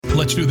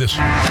Let's do this.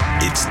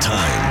 It's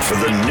time for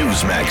the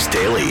Newsmax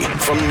Daily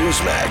from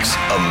Newsmax,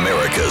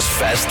 America's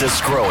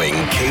fastest growing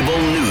cable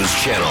news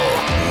channel.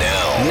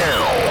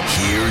 Now,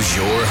 here's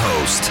your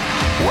host,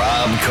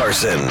 Rob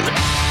Carson.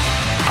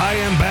 I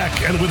am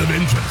back, and with a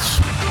vengeance.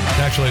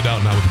 Actually, I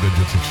doubt not with a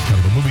vengeance. It's kind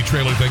of a movie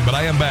trailer thing, but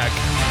I am back.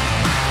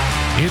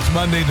 It's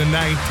Monday, the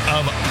 9th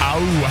of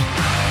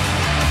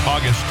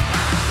August.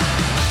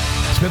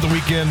 Spent the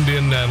weekend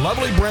in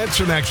lovely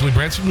Branson,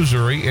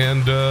 Missouri,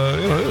 and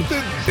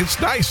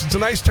it's nice. It's a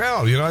nice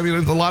town. I mean,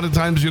 a lot of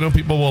times,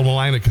 people will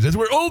malign it because that's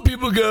where old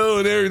people go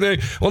and everything.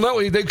 Well,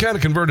 no, they've kind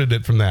of converted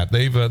it from that.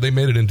 They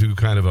made it into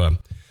kind of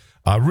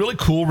a really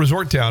cool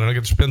resort town, and I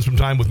get to spend some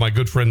time with my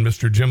good friend,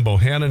 Mr. Jim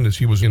Bohannon, as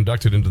he was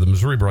inducted into the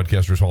Missouri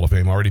Broadcasters Hall of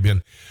Fame, already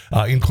been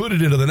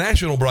included into the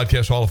National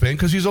Broadcast Hall of Fame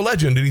because he's a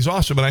legend and he's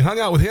awesome. And I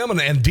hung out with him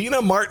and Dean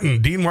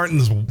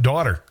Martin's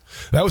daughter.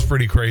 That was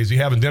pretty crazy,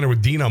 having dinner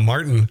with Dina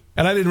Martin.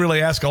 And I didn't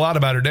really ask a lot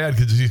about her dad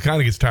because he kind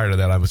of gets tired of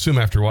that, I would assume,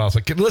 after a while. It's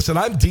like, listen,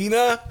 I'm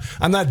Dina.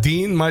 I'm not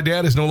Dean. My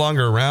dad is no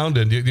longer around.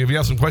 And if you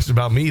have some questions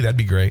about me, that'd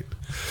be great.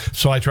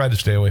 So I tried to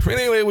stay away from it.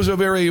 Anyway, it was a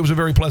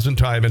very pleasant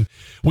time. And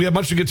we have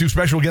much to get to.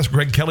 Special guest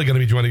Greg Kelly going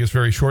to be joining us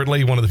very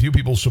shortly. One of the few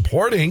people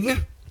supporting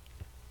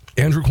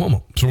Andrew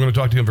Cuomo. So we're going to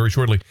talk to him very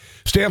shortly.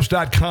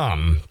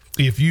 Stamps.com.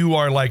 If you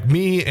are like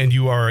me and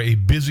you are a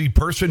busy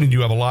person and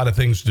you have a lot of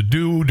things to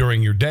do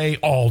during your day,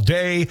 all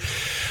day,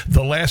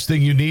 the last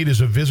thing you need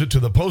is a visit to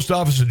the post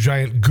office, a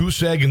giant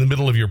goose egg in the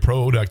middle of your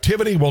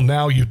productivity. Well,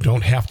 now you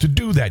don't have to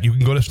do that. You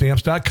can go to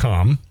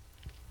Stamps.com,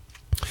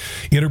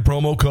 enter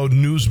promo code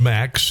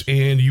Newsmax,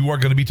 and you are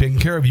going to be taken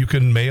care of. You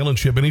can mail and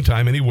ship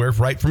anytime, anywhere,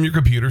 right from your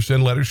computer,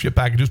 send letters, ship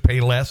packages, pay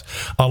less,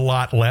 a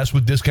lot less,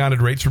 with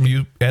discounted rates from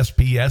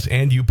USPS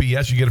and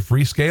UPS. You get a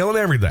free scale and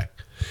everything.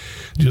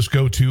 Just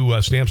go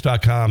to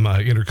Stamps.com,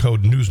 enter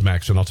code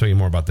Newsmax, and I'll tell you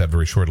more about that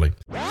very shortly.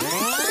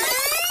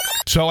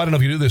 So I don't know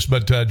if you knew this,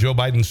 but Joe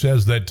Biden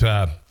says that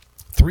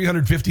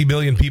 350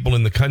 million people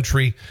in the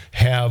country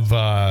have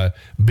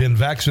been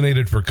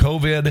vaccinated for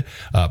COVID.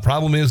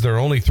 Problem is there are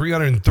only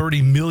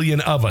 330 million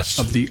of us.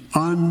 Of the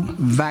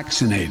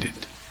unvaccinated.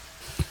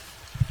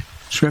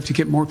 So we have to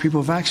get more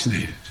people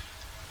vaccinated.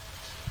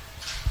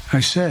 I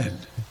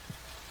said,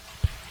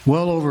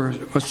 well over,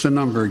 what's the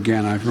number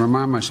again? I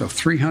remind myself,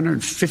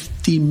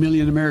 350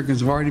 million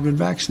Americans have already been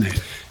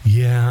vaccinated.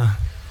 Yeah.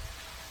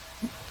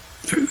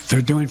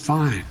 They're doing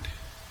fine.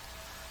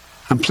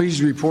 I'm pleased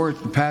to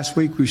report the past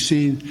week we've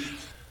seen...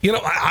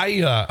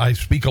 I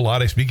speak a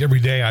lot. I speak every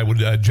day. I would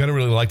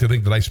generally like to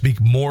think that I speak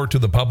more to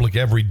the public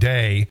every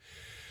day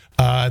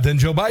than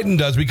Joe Biden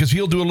does, because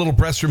he'll do a little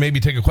presser,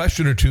 maybe take a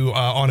question or two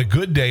on a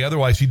good day.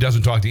 Otherwise, he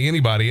doesn't talk to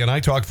anybody. And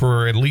I talk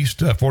for at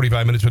least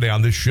 45 minutes a day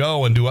on this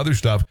show and do other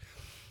stuff.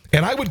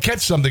 And I would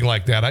catch something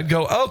like that. I'd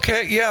go,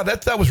 okay, yeah,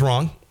 that was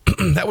wrong.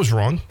 That was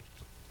wrong.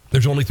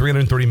 There's only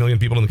 330 million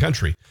people in the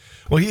country.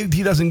 Well, he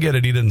doesn't get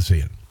it. He didn't see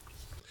it.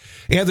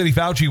 Anthony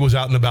Fauci was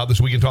out and about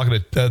this weekend talking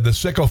to the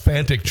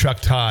sycophantic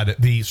Chuck Todd.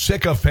 The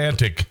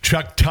sycophantic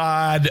Chuck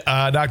Todd.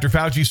 Dr.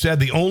 Fauci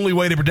said the only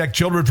way to protect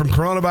children from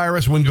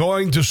coronavirus when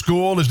going to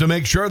school is to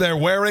make sure they're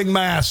wearing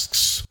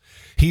masks.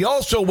 He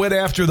also went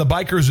after the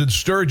bikers in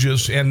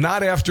Sturgis and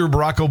not after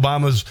Barack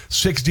Obama's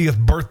 60th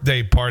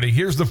birthday party.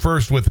 Here's the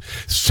first with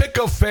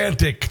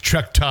sycophantic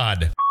Chuck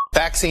Todd.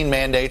 Vaccine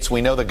mandates.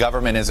 We know the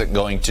government isn't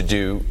going to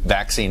do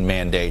vaccine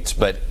mandates,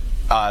 but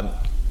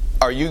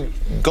are you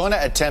going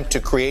to attempt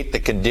to create the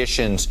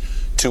conditions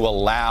to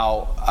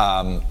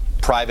allow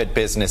private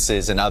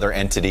businesses and other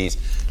entities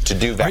to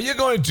do that? Are you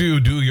going to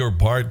do your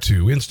part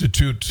to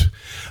institute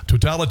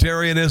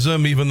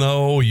totalitarianism, even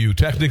though you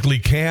technically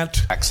can't?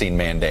 Vaccine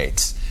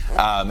mandates.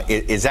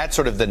 Is that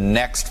sort of the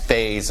next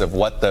phase of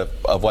what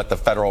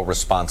the federal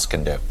response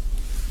can do?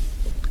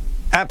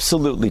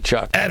 Absolutely,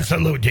 Chuck.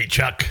 Absolutely,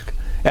 Chuck.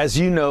 As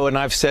you know, and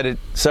I've said it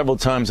several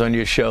times on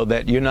your show,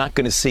 that you're not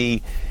going to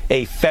see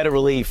a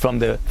federally from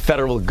the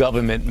federal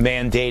government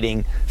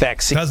mandating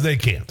vaccines. Because they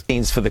can't.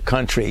 For the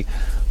country.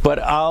 But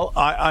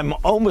I'm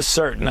almost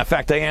certain, in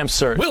fact, I am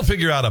certain. We'll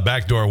figure out a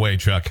backdoor way,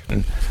 Chuck.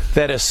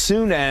 That as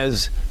soon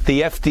as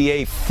the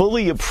FDA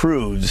fully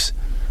approves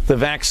the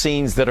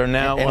vaccines that are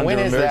now under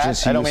emergency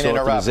use authorization. I don't mean to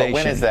interrupt, but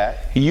when is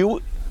that?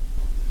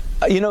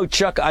 You know,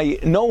 Chuck,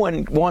 no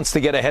one wants to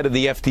get ahead of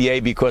the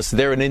FDA because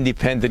they're an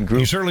independent group.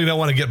 You certainly don't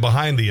want to get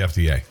behind the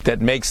FDA. That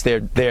makes their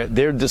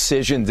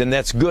decisions, and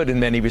that's good in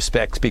many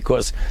respects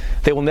because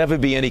there will never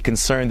be any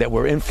concern that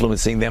we're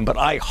influencing them. But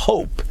I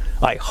hope,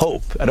 I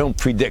don't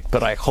predict,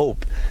 but I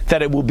hope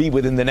that it will be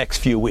within the next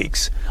few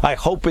weeks. I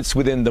hope it's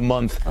within the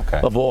month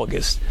of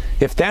August.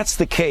 If that's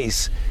the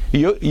case,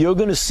 you're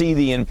going to see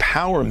the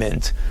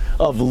empowerment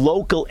of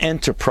local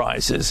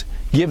enterprises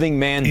giving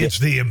mandates. It's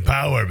the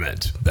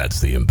empowerment.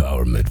 That's the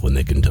empowerment when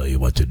they can tell you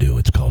what to do.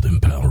 It's called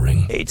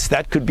empowering.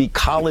 That could be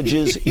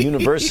colleges,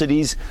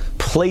 universities,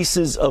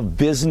 places of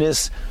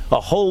business, a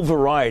whole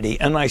variety,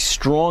 and I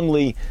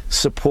strongly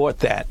support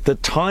that. The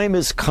time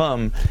has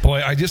come. Boy,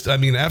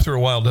 after a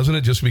while, doesn't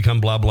it just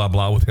become blah, blah,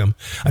 blah with him?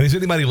 I mean, is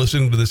anybody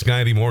listening to this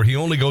guy anymore? He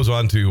only goes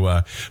on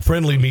to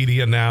friendly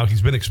media now.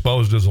 He's been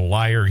exposed as a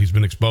liar. He's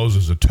been exposed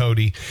as a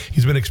toady.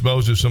 He's been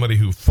exposed as somebody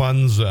who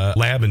funds a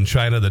lab in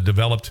China that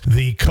developed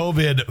the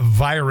COVID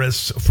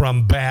virus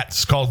from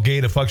bats called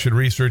Gain of Function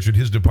Research, and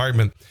his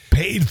department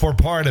paid for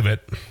part of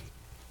it.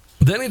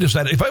 Then he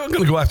decided, if I was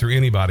going to go after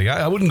anybody,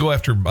 I wouldn't go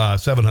after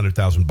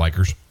 700,000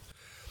 bikers.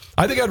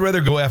 I think I'd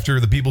rather go after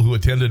the people who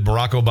attended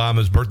Barack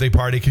Obama's birthday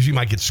party, because you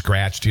might get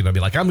scratched. Be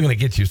like, I'm going to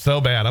get you so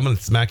bad, I'm going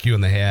to smack you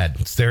in the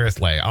head.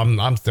 Seriously,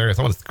 I'm serious.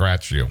 I want to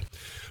scratch you.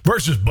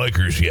 Versus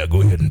bikers, yeah,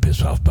 go ahead and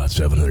piss off about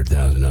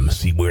 700,000. I'm going to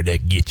see where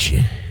that gets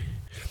you.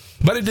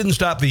 But it didn't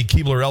stop the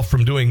Keebler elf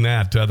from doing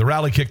that. The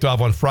rally kicked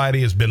off on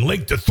Friday, has been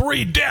linked to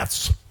 3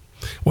 deaths.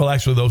 Well,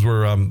 actually, those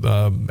were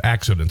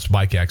accidents,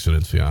 bike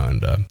accidents, yeah,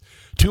 and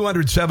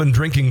 207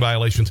 drinking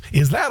violations.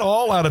 Is that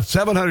all out of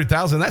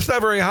 700,000? That's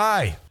not very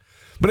high.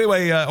 But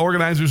anyway,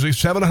 organizers,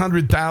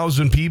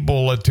 700,000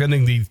 people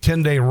attending the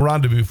 10-day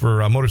rendezvous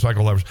for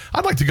motorcycle lovers.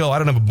 I'd like to go. I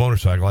don't have a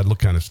motorcycle. I'd look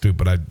kind of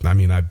stupid. I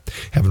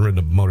haven't ridden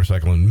a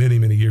motorcycle in many,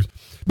 many years.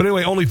 But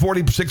anyway, only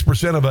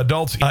 46% of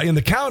adults in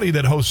the county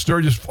that hosts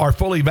Sturgis are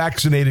fully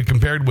vaccinated,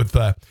 compared with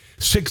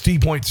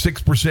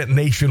 60.6%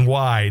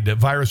 nationwide.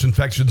 Virus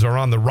infections are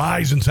on the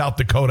rise in South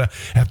Dakota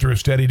after a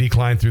steady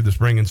decline through the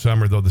spring and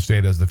summer, though the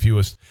state has the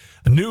fewest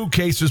new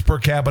cases per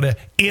capita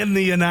in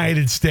the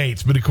United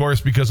States. But of course,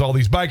 because all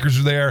these bikers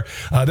are there,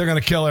 they're going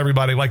to kill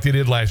everybody like they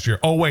did last year.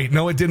 Oh, wait,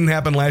 no, it didn't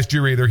happen last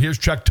year either. Here's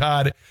Chuck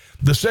Todd,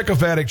 the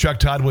sycophantic Chuck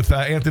Todd, with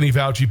Anthony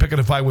Fauci picking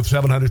a fight with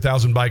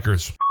 700,000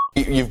 bikers.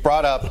 You've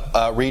brought up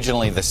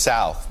regionally the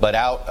South, but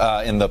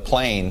out in the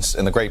plains,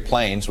 in the Great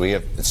Plains, we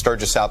have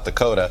Sturgis, South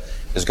Dakota.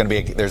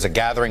 There's a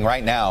gathering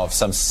right now of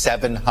some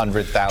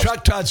 700,000.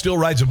 Chuck Todd still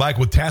rides a bike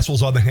with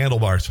tassels on the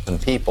handlebars.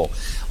 People.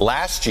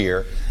 Last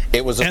year,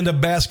 it was and a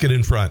basket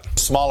in front.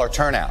 Smaller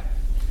turnout.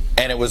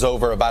 And it was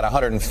over about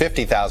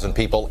 150,000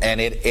 people, and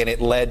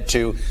it led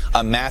to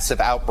a massive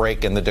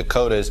outbreak in the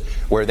Dakotas,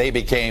 where they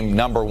became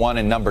number 1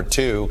 and number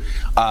 2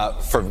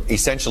 for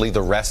essentially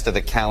the rest of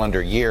the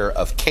calendar year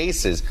of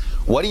cases.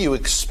 What do you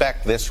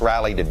expect this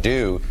rally to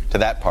do to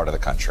that part of the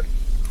country?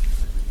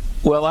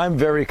 Well, I'm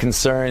very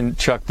concerned,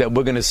 Chuck, that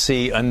we're going to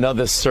see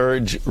another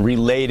surge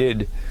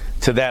related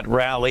to that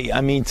rally.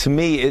 I mean, to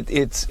me,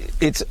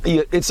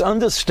 it's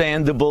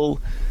understandable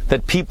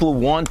that people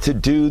want to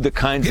do the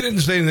kinds He didn't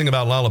say anything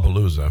about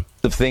Lollapalooza.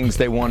 Of things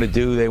they want to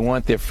do. They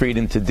want their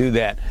freedom to do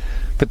that.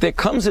 But there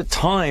comes a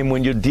time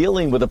when you're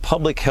dealing with a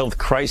public health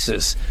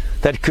crisis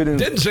that could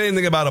didn't say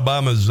anything about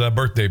Obama's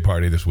birthday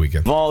party this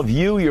weekend. Involve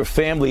you, your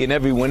family, and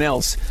everyone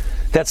else.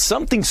 That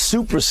something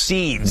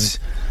supersedes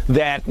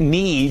that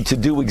need to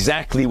do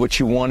exactly what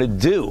you want to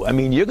do. I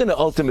mean, you're going to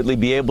ultimately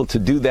be able to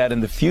do that in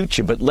the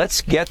future, but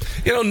let's get...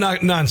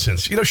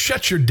 nonsense.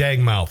 Shut your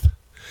dang mouth.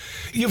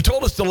 You've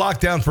told us to lock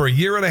down for a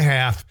year and a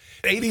half.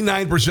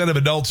 89% of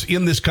adults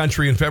in this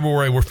country in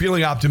February were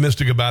feeling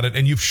optimistic about it,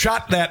 and you've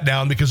shot that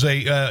down because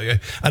an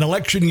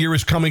election year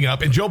is coming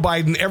up, and Joe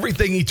Biden,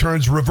 everything he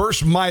turns,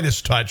 reverse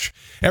Midas touch,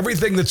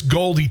 everything that's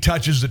gold he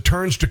touches, it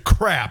turns to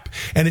crap,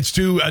 and it's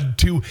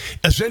to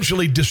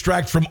essentially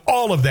distract from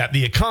all of that,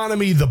 the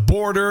economy, the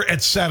border,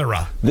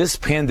 etc. This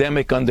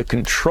pandemic under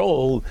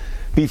control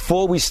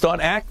before we start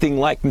acting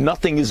like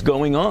nothing is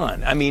going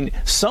on. I mean,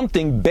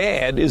 something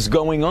bad is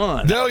going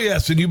on. Oh,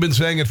 yes, and you've been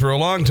saying it for a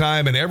long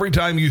time, and every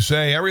time you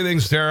say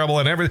everything's terrible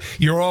and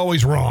you're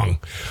always wrong.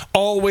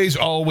 Always,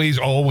 always,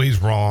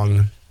 always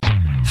wrong.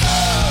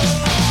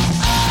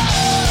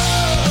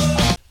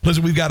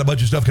 Listen, we've got a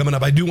bunch of stuff coming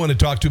up. I do want to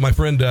talk to my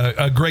friend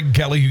Greg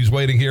Kelly, who's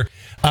waiting here.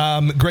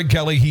 Greg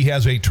Kelly, he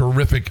has a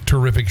terrific,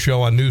 terrific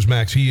show on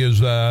Newsmax. He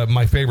is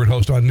my favorite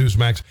host on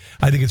Newsmax.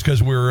 I think it's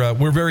because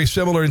we're very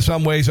similar in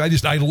some ways.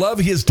 I love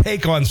his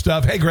take on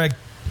stuff. Hey, Greg.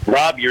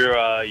 Rob,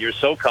 you're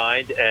so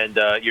kind, and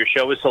your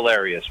show is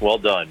hilarious. Well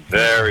done.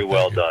 Very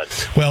well done.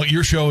 Well,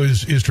 your show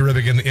is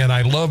terrific, and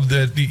I love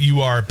that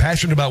you are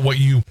passionate about what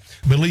you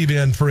believe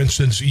in. For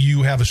instance,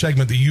 you have a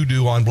segment that you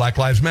do on Black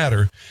Lives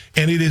Matter,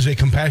 and it is a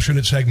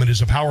compassionate segment.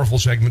 It's a powerful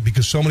segment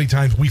because so many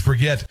times we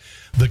forget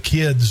the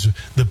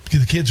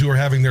kids who are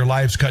having their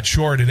lives cut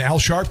short, and Al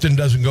Sharpton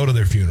doesn't go to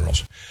their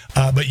funerals.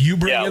 But you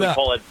bring it up.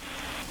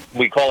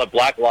 We call it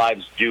Black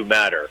Lives Do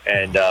Matter,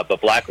 and but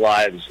Black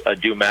Lives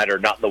do matter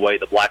not in the way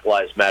the Black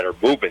Lives Matter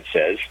movement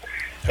says.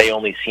 They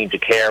only seem to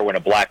care when a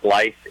black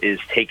life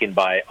is taken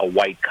by a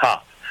white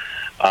cop,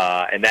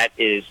 and that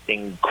is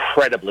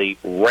incredibly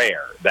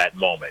rare, that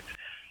moment.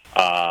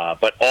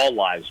 But all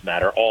lives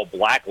matter, all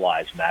black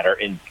lives matter,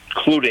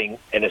 including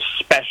and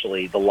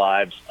especially the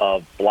lives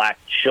of black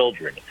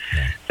children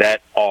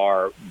that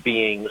are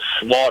being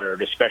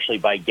slaughtered, especially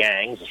by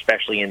gangs,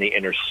 especially in the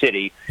inner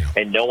city,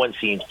 and no one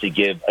seems to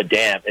give a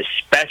damn,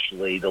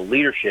 especially the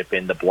leadership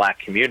in the black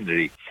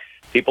community.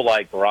 people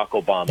like Barack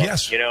Obama.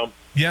 Yes.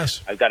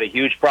 Yes. I've got a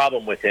huge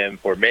problem with him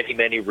for many,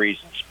 many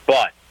reasons.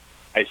 But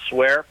I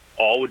swear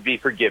all would be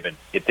forgiven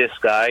if this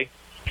guy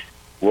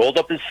rolled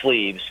up his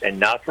sleeves and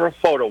not for a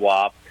photo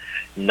op,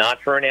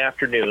 not for an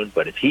afternoon,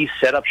 but if he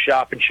set up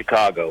shop in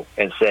Chicago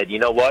and said, you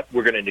know what,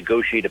 we're going to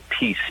negotiate a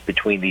peace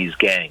between these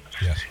gangs.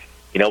 Yes.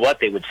 You know what,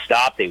 they would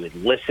stop, they would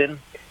listen,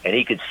 and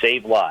he could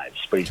save lives.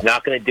 But he's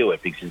not going to do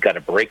it because he's got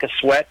to break a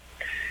sweat.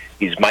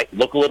 He might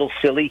look a little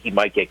silly. He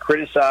might get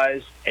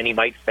criticized, and he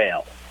might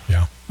fail.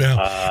 Yeah.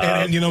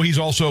 Yeah. And he's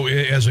also,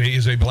 as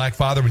a black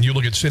father, when you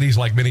look at cities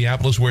like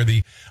Minneapolis, where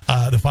the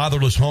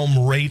fatherless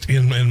home rate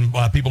in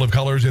people of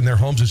colors in their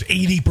homes is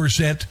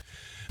 80%.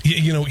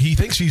 He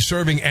thinks he's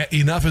serving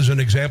enough as an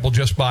example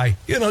just by,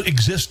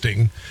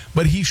 existing,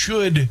 but he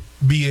should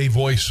be a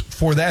voice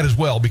for that as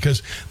well,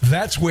 because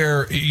that's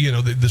where,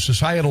 the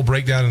societal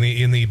breakdown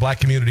in the black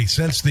community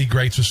since the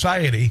Great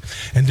Society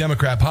and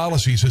Democrat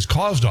policies has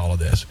caused all of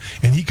this.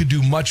 And he could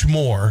do much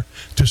more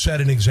to set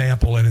an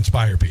example and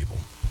inspire people.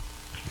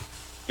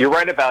 You're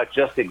right about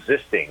just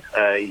existing.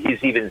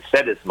 He's even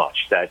said as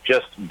much, that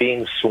just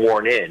being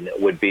sworn in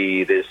would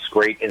be this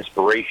great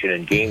inspiration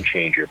and game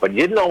changer. But he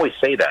didn't always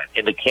say that.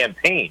 In the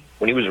campaign,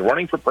 when he was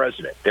running for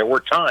president, there were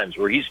times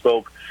where he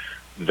spoke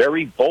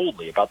very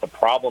boldly about the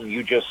problem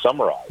you just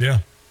summarized.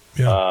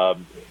 Yeah.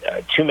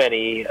 Too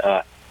many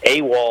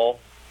AWOL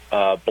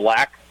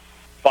black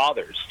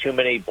fathers, too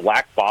many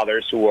black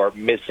fathers who are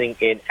missing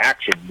in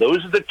action.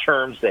 Those are the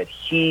terms that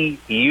he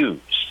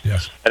used.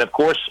 Yes. And, of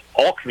course,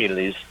 all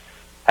communities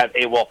have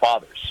AWOL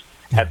fathers,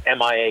 have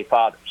MIA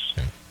fathers.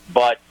 Yeah.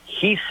 But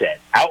he said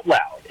out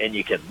loud, and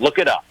you can look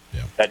it up,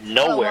 that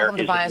nowhere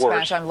is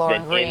worse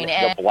than in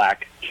the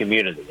black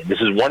community. And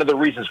this is one of the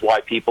reasons why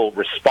people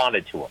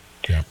responded to him.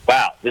 Yeah.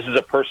 Wow, this is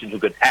a person who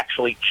could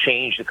actually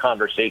change the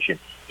conversation.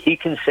 He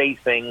can say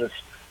things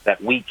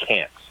that we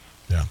can't.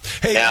 Yeah.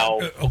 Hey,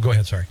 now, go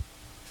ahead, sorry.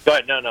 Go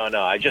ahead. No.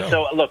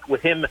 So, look,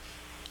 with him,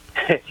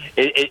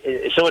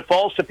 so it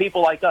falls to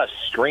people like us,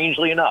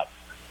 strangely enough,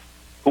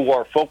 who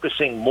are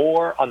focusing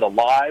more on the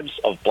lives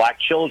of black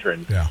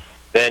children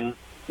than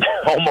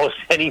almost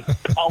any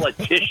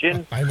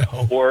politician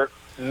or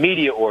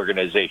media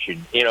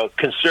organization,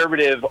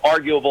 conservative,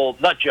 arguable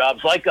nut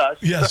jobs like us.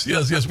 Yes.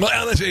 Well,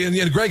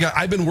 and Greg,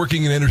 I've been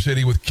working in inner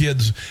city with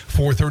kids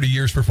for 30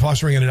 years for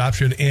fostering and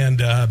adoption,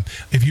 and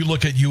if you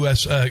look at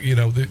U.S.,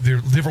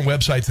 the different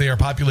websites, they are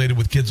populated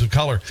with kids of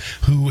color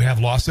who have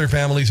lost their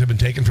families, have been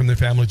taken from their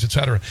families,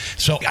 etc.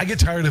 So I get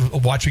tired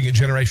of watching it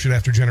generation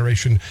after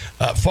generation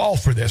fall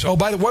for this. Oh,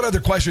 by the way, one other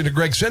question to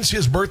Greg. Since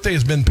his birthday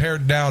has been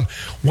pared down,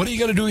 what are you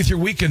going to do with your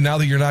weekend now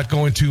that you're not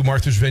going to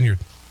Martha's Vineyard?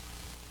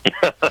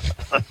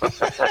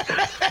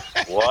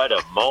 What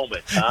a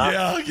moment,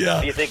 huh? Yeah.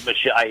 What do you think,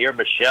 Michelle? I hear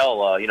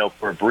Michelle,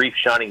 for a brief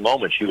shining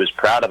moment, she was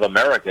proud of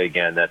America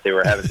again, that they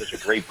were having such a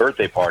great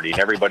birthday party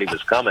and everybody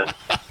was coming.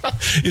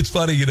 It's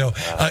funny, you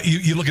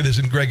look at this,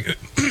 and Greg,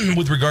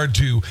 with regard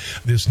to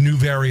this new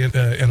variant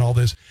and all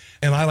this,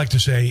 and I like to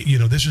say,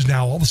 this is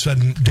now all of a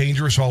sudden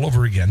dangerous all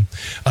over again.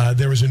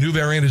 There is a new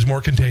variant is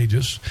more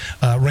contagious.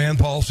 Rand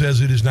Paul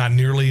says it is not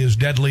nearly as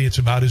deadly. It's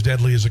about as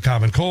deadly as a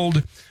common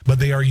cold. But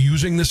they are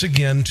using this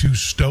again to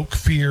stoke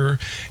fear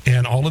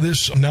and all of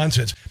this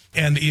nonsense.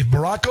 And if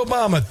Barack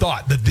Obama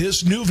thought that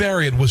this new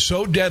variant was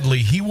so deadly,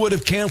 he would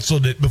have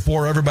canceled it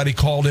before everybody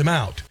called him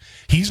out.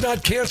 He's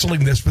not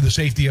canceling this for the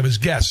safety of his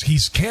guests.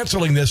 He's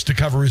canceling this to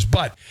cover his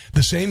butt.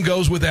 The same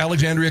goes with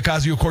Alexandria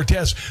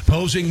Ocasio-Cortez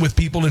posing with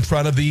people in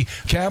front of the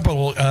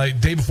Capitol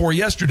day before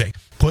yesterday.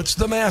 Puts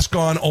the mask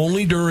on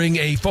only during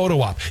a photo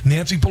op.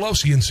 Nancy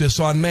Pelosi insists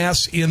on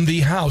masks in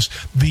the House.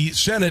 The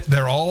Senate,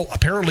 they're all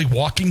apparently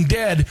walking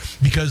dead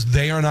because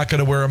they are not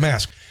going to wear a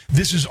mask.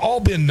 This has all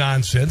been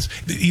nonsense.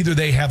 Either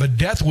they have a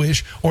death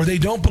wish or they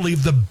don't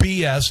believe the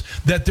BS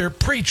that they're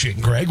preaching.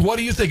 Greg, what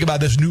do you think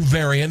about this new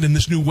variant and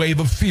this new wave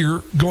of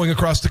fear going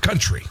across the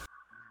country?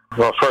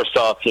 Well, first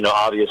off,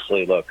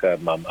 obviously, look,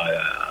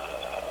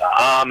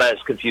 I'm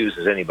as confused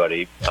as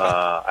anybody.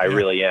 I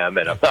really am,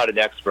 and I'm not an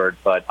expert,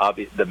 but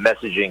the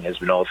messaging has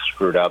been all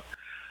screwed up.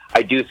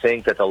 I do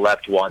think that the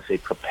left wants a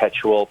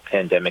perpetual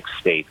pandemic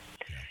state.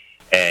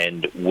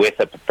 And with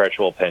a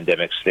perpetual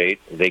pandemic state,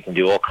 they can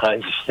do all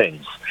kinds of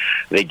things.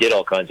 They did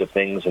all kinds of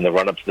things in the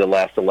run-up to the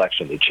last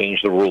election. They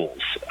changed the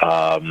rules.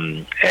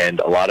 And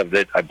a lot of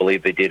it, I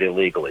believe they did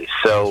illegally.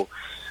 So,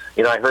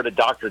 I heard a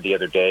doctor the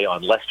other day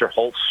on Lester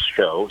Holt's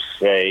show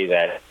say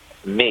that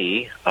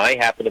I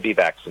happen to be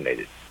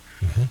vaccinated.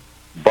 Mm-hmm.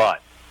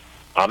 But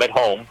I'm at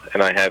home,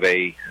 and I have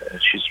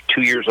she's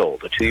 2 years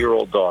old, a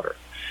 2-year-old daughter,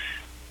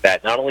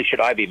 that not only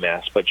should I be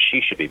masked, but she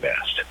should be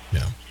masked.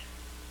 Yeah.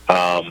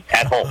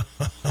 At home,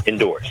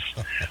 indoors.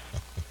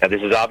 Now,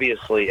 this is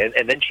obviously,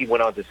 and then she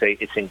went on to say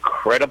it's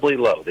incredibly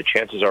low. The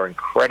chances are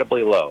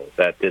incredibly low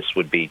that this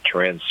would be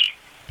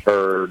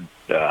transferred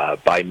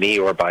by me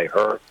or by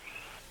her.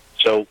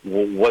 So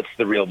what's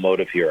the real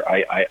motive here?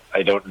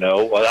 I don't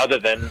know. Well, other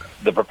than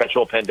the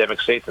perpetual pandemic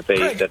state that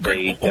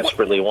they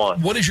desperately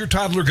want. What is your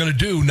toddler going to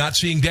do not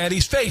seeing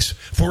daddy's face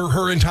for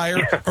her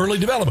entire early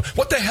development?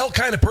 What the hell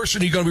kind of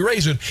person are you going to be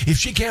raising if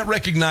she can't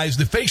recognize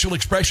the facial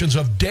expressions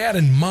of dad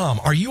and mom?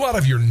 Are you out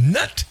of your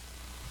nut?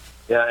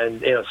 Yeah,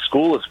 and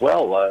school as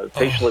well.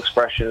 Facial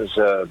expressions,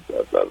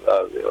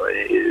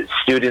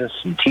 students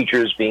and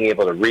teachers being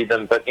able to read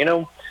them. But,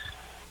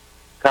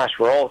 gosh,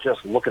 we're all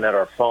just looking at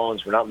our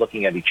phones. We're not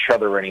looking at each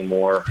other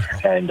anymore,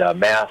 and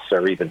masks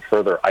are even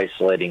further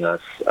isolating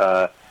us.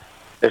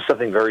 There's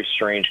something very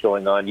strange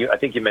going on. I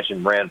think you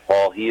mentioned Rand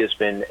Paul. He has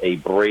been a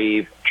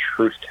brave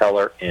truth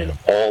teller in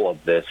all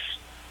of this.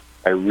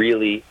 I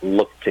really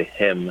look to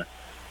him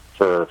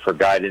for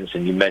guidance,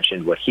 and you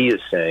mentioned what he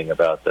is saying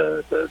about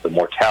the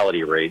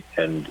mortality rate,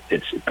 and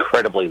it's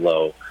incredibly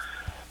low.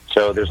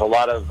 So there's a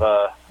lot.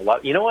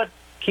 You know what?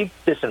 Keep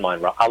this in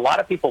mind, Rob. A lot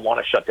of people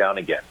want to shut down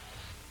again.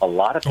 A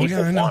lot of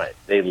people want it.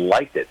 They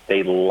liked it.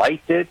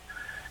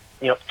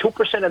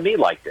 2% of me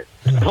liked it.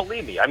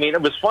 Believe me. I mean,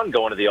 it was fun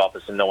going to the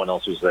office and no one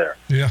else was there.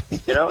 Yeah.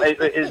 Don't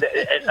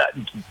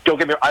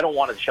get me wrong. I don't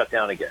want it to shut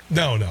down again.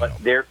 No. But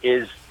there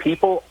is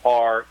people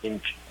on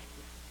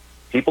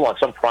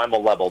some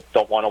primal level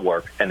don't want to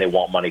work and they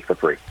want money for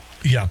free.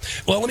 Yeah.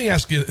 Well, let me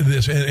ask you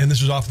this, and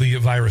this is off the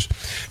virus.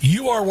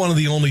 You are one of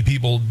the only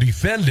people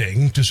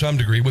defending, to some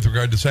degree, with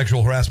regard to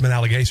sexual harassment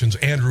allegations,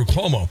 Andrew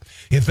Cuomo.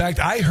 In fact,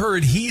 I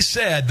heard he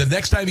said the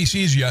next time he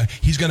sees you,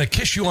 he's going to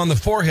kiss you on the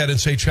forehead and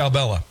say, "Ciao,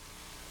 Bella."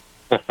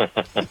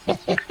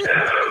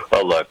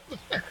 Well, look,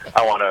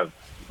 I want to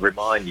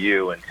remind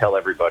you and tell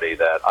everybody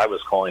that I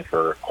was calling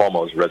for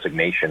Cuomo's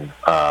resignation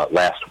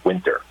last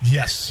winter.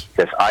 Yes.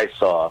 Because I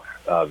saw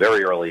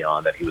very early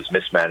on that he was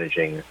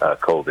mismanaging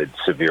COVID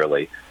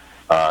severely,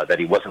 that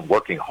he wasn't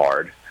working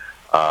hard,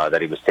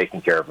 that he was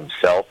taking care of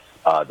himself.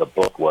 The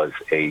book was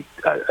a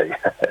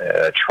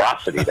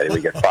atrocity that he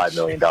would get $5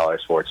 million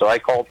for it. So I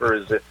called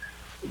for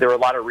there are a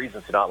lot of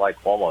reasons to not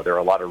like Cuomo. There are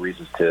a lot of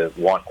reasons to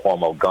want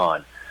Cuomo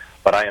gone.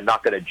 But I am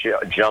not going to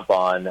jump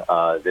on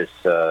this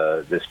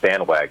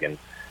bandwagon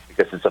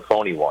because it's a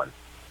phony one.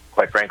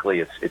 Quite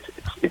frankly,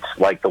 it's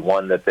like the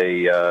one that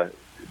they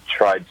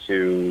tried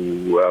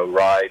to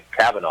ride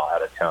Kavanaugh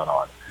out of town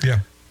on.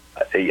 Yeah.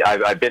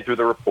 I've been through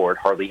the report.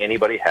 Hardly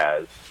anybody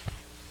has.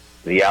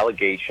 The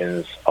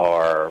allegations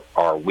are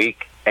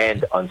weak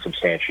and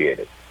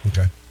unsubstantiated.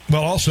 Okay.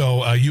 Well,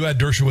 also, you had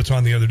Dershowitz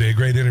on the other day, a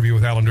great interview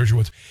with Alan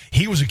Dershowitz.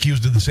 He was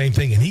accused of the same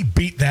thing, and he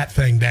beat that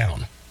thing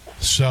down.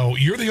 So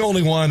you're the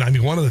only one,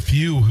 one of the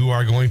few who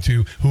are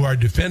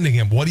defending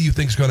him. What do you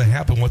think is going to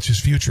happen? What's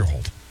his future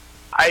hold?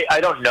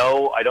 I don't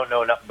know. I don't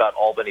know enough about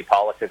Albany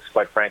politics,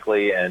 quite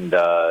frankly, and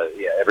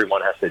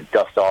everyone has to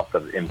dust off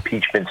the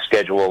impeachment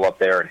schedule up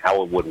there and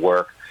how it would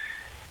work.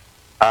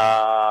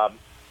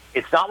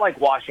 It's not like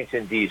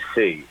Washington,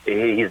 D.C.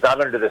 He's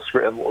not under the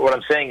script. What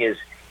I'm saying is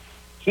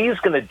he's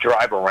going to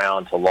drive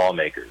around to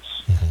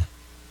lawmakers,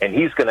 and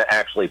he's going to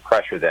actually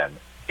pressure them.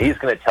 He's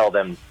going to tell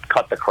them,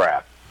 cut the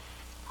crap.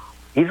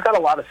 He's got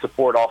a lot of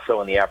support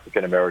also in the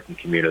African-American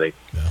community.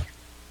 Yeah.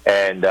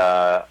 And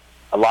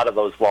a lot of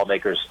those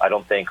lawmakers, I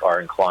don't think, are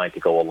inclined to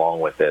go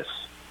along with this.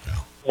 Yeah.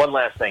 One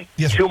last thing.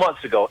 Yes. 2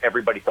 months ago,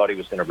 everybody thought he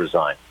was going to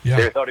resign. Yeah.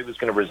 They thought he was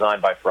going to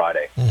resign by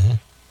Friday.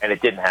 And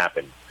it didn't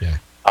happen. Yeah.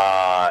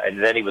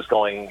 And then he was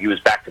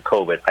back to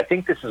COVID. I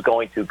think this is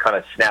going to kind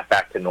of snap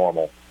back to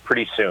normal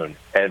pretty soon.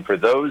 And for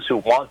those who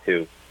want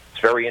to,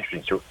 it's very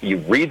interesting. So you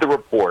read the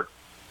report,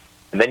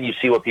 and then you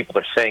see what people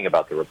are saying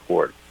about the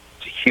report.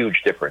 It's a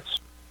huge difference.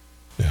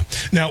 Yeah.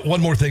 Now,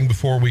 one more thing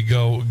before we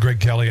go, Greg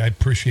Kelly, I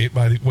appreciate,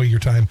 by the way, your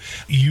time.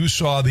 You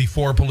saw the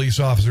 4 police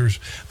officers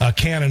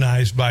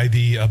canonized by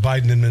the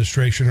Biden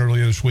administration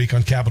earlier this week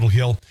on Capitol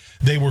Hill.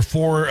 They were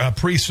 4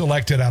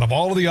 pre-selected out of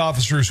all of the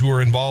officers who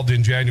were involved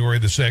in January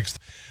the 6th.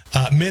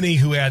 Many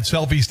who had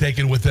selfies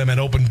taken with them and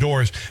open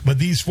doors, but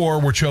these 4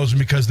 were chosen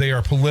because they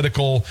are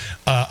political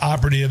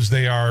operatives.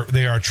 They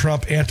are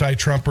Trump,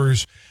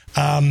 anti-Trumpers.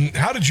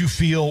 How did you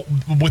feel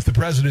with the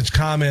president's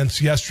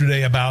comments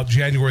yesterday about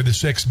January the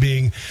 6th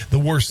being the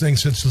worst thing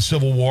since the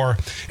Civil War?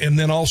 And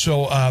then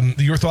also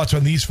your thoughts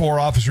on these 4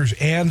 officers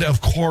and,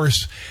 of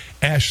course,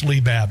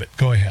 Ashley Babbitt.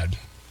 Go ahead.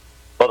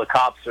 Well, the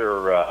cops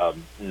are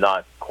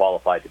not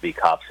qualified to be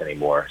cops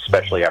anymore,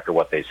 especially after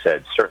what they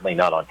said. Certainly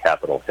not on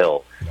Capitol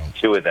Hill. No.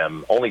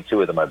 Only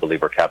two of them, I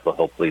believe, are Capitol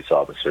Hill police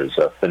officers.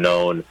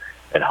 Fanone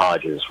and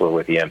Hodges were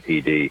with the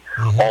MPD.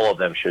 All of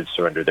them should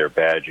surrender their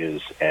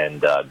badges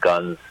and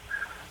guns.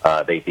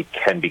 They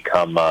can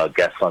become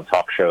guests on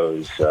talk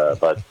shows,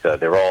 but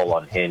they're all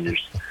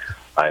unhinged.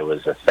 I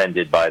was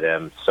offended by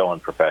them, so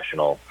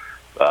unprofessional,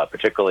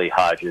 particularly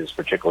Hodges,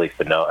 particularly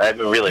Fanone. I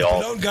mean, really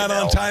all. Fanone got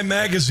on Time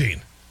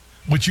Magazine,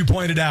 which you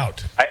pointed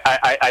out.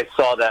 I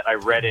saw that. I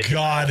read it.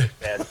 God. It's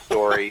a sad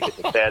story. It's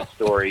a sad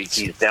story.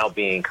 He's now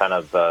being kind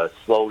of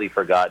slowly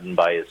forgotten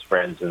by his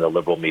friends in the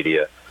liberal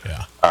media.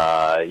 Yeah.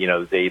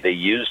 They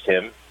used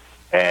him,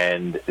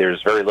 and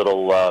there's very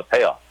little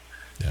payoff.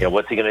 Yeah.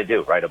 What's he going to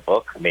do? Write a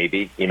book?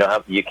 Maybe.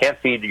 You can't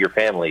feed your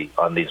family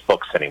on these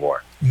books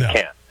anymore. No. You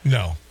can't.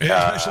 No,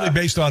 especially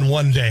based on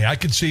one day. I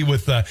could see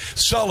with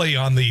Sully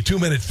on the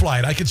 2-minute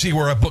flight, I could see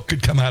where a book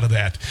could come out of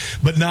that,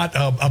 but not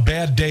a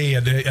bad day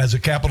as a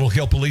Capitol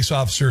Hill police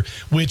officer,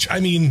 which,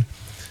 I mean,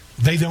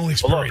 they don't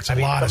experience a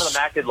lot some of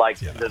them acted like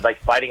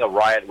fighting a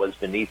riot was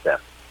beneath them.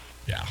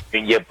 Yeah. I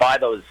mean, you buy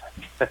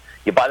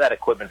that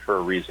equipment for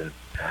a reason.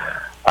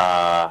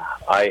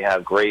 I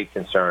have grave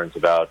concerns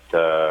about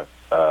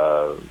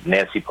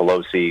Nancy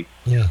Pelosi,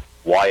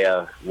 why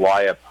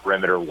a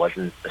perimeter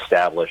wasn't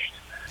established.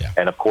 Yeah.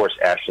 And, of course,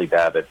 Ashley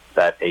Babbitt,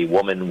 that a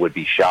woman would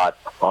be shot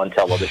on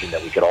television,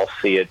 that we could all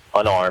see it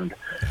unarmed,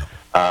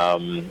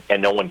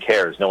 and no one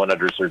cares. No one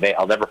utters her name.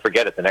 I'll never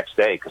forget it the next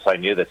day because I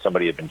knew that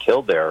somebody had been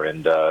killed there,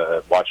 and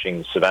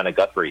watching Savannah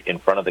Guthrie in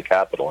front of the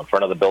Capitol, in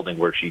front of the building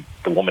where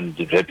the woman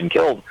had been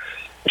killed,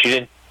 she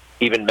didn't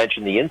even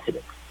mention the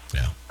incident.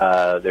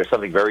 Yeah. There's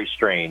something very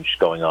strange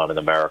going on in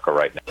America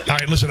right now. All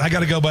right, listen, I got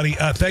to go, buddy.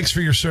 Thanks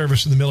for your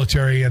service in the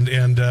military, and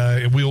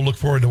we will look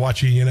forward to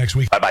watching you next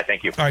week. Bye-bye.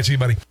 Thank you. All right, see you,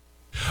 buddy.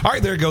 All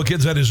right, there you go,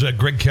 kids. That is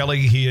Greg Kelly.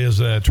 He is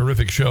a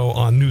terrific show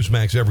on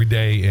Newsmax every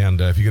day, and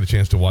if you get a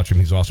chance to watch him,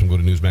 he's awesome. Go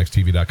to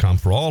NewsmaxTV.com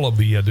for all of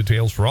the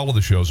details for all of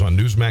the shows on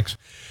Newsmax.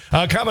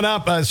 Coming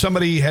up,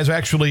 somebody has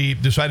actually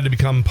decided to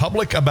become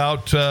public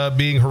about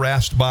being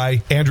harassed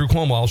by Andrew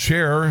Cuomo. I'll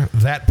share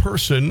that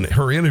person,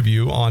 her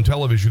interview, on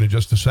television in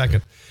just a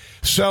second.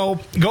 So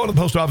going to the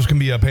post office can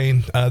be a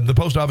pain. The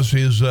post office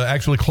is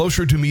actually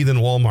closer to me than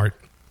Walmart.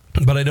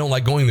 But I don't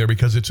like going there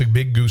because it's a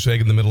big goose egg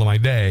in the middle of my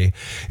day,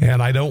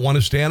 and I don't want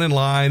to stand in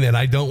line, and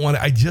I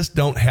just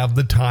don't have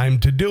the time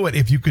to do it.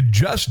 If you could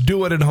just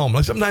do it at home,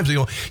 like sometimes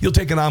you'll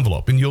take an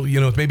envelope, and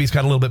maybe it's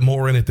got a little bit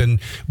more in it than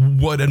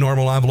what a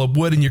normal envelope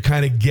would, and you're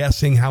kind of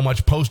guessing how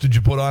much postage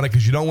you put on it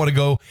because you don't want to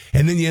go,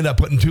 and then you end up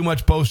putting too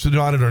much postage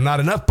on it, or not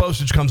enough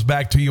postage comes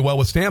back to you. Well,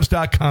 with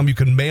Stamps.com, you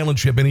can mail and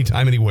ship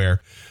anytime,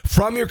 anywhere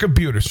from your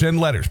computer,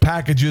 send letters,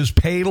 packages,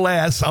 pay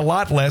less, a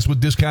lot less with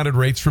discounted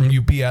rates from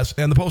UPS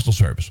and the Postal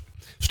Service.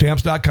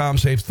 Stamps.com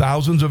saves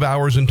thousands of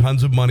hours and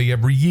tons of money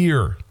every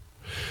year.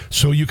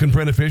 So you can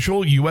print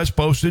official U.S.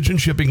 postage and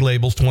shipping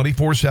labels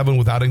 24/7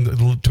 without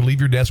having to leave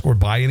your desk or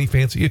buy any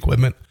fancy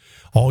equipment.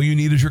 All you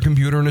need is your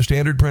computer and a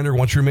standard printer.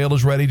 Once your mail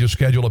is ready, just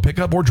schedule a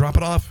pickup or drop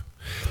it off.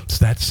 It's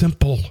that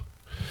simple.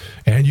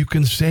 And you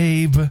can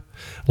save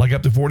like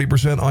up to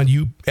 40% on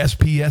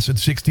USPS and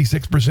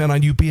 66%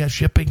 on UPS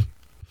shipping.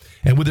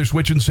 And with their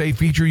Switch and Save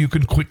feature, you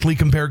can quickly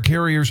compare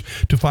carriers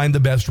to find the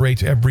best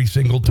rates every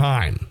single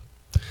time.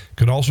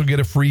 Can also get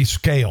a free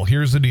scale.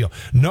 Here's the deal.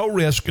 No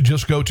risk.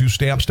 Just go to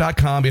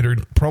Stamps.com, enter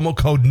promo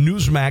code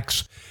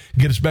Newsmax,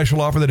 get a special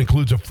offer that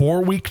includes a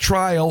 4-week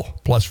trial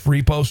plus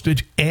free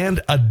postage and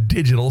a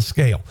digital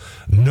scale.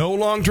 No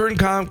long-term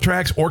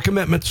contracts or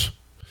commitments.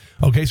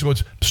 Okay, so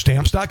it's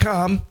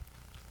Stamps.com,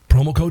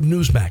 promo code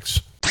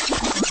Newsmax.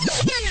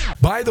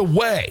 By the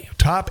way,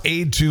 top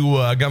aide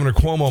to Governor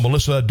Cuomo,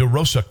 Melissa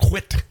DeRosa,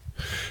 quit.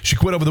 She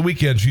quit over the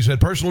weekend. She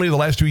said, personally, the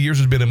last 2 years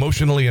has been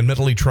emotionally and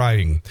mentally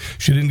trying.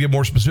 She didn't give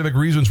more specific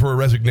reasons for her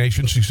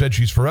resignation. She said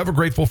she's forever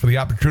grateful for the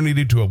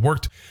opportunity to have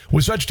worked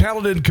with such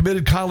talented and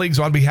committed colleagues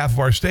on behalf of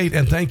our state.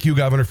 And thank you,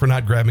 Governor, for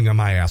not grabbing on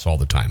my ass all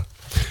the time.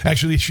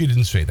 Actually, she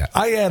didn't say that.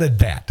 I added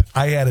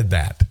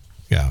that.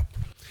 Yeah.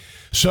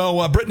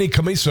 So Brittany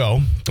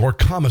Camiso,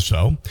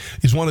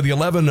 is one of the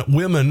 11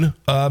 women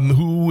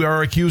who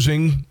are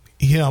accusing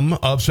him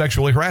of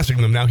sexually harassing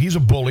them. Now, he's a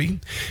bully.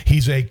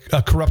 He's a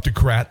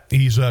corruptocrat.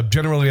 He's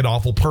generally an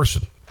awful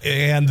person.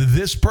 And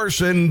this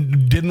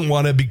person didn't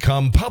want to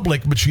become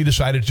public, but she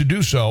decided to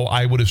do so,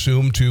 I would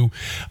assume, to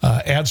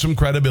add some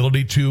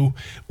credibility to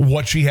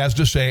what she has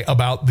to say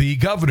about the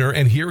governor.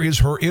 And here is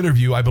her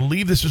interview. I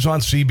believe this is on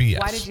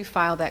CBS. Why did you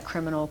file that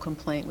criminal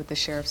complaint with the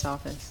sheriff's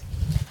office?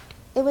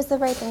 It was the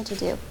right thing to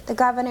do. The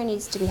governor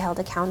needs to be held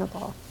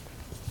accountable.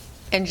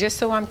 And just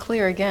so I'm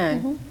clear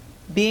again,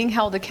 being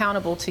held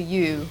accountable to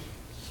you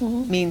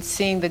means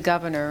seeing the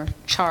governor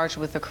charged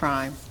with a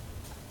crime.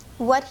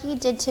 What he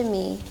did to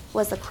me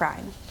was a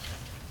crime.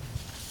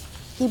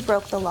 He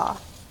broke the law.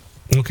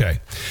 Okay.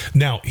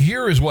 Now,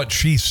 here is what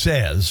she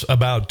says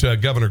about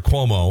Governor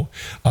Cuomo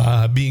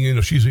being,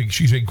 she's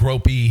a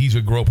gropey, he's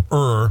a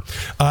groper.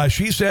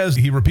 She says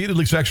he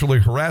repeatedly sexually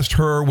harassed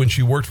her when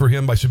she worked for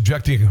him by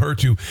subjecting her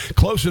to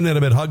close and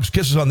intimate hugs,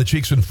 kisses on the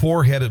cheeks and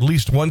forehead, at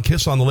least one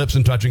kiss on the lips,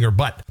 and touching her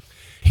butt.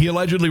 He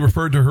allegedly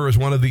referred to her as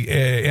one of the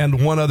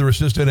and one other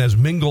assistant as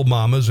mingle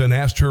mamas and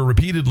asked her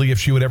repeatedly if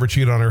she would ever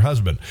cheat on her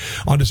husband.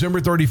 On December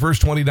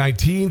 31st,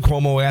 2019,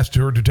 Cuomo asked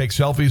her to take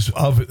selfies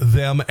of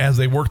them as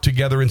they worked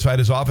together inside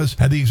his office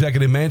at the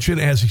executive mansion.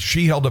 As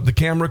she held up the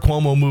camera,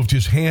 Cuomo moved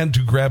his hand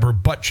to grab her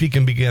butt cheek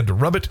and began to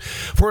rub it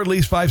for at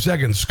least 5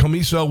 seconds.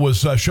 Camiso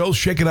was so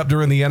shaken up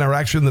during the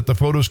interaction that the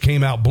photos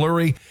came out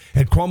blurry,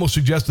 and Cuomo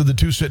suggested the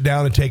two sit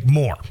down and take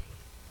more.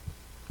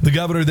 The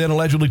governor then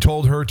allegedly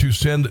told her to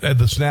send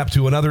the snap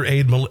to another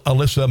aide,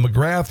 Alyssa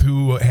McGrath,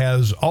 who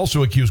has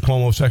also accused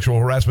Cuomo of sexual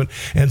harassment,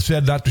 and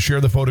said not to share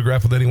the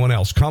photograph with anyone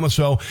else.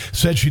 Camiso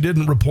said she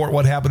didn't report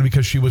what happened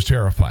because she was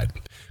terrified.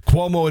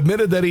 Cuomo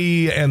admitted that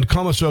he and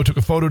Camiso took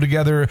a photo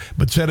together,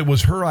 but said it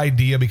was her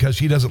idea because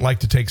he doesn't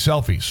like to take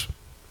selfies.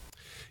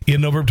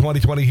 In November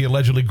 2020, he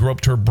allegedly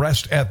groped her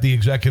breast at the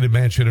executive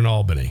mansion in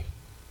Albany.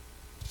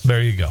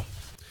 There you go.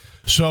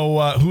 So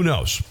who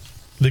knows?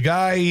 The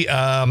guy,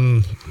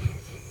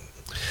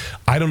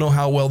 I don't know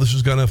how well this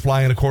is going to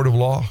fly in a court of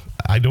law.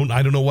 I don't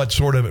know what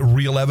sort of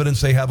real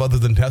evidence they have other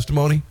than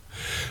testimony.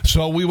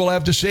 So we will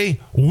have to see.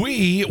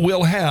 We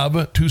will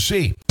have to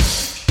see.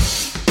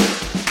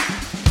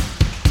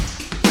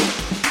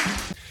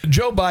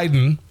 Joe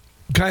Biden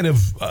kind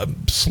of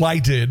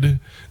slighted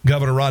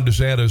Governor Ron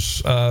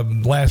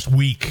DeSantis last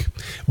week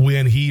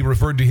when he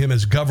referred to him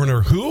as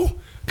Governor who?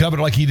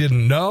 Governor like he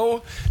didn't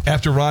know.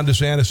 After Ron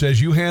DeSantis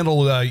says, you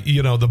handle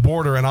the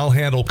border and I'll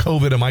handle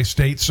COVID in my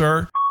state,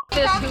 sir.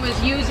 Who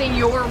is using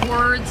your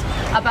words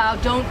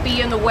about don't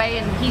be in the way,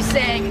 and he's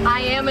saying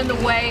I am in the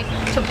way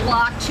to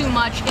block too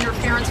much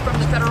interference from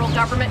the federal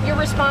government. Your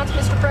response,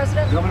 Mr.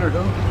 President? Governor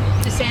who?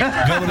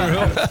 DeSantis. Governor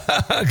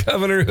who?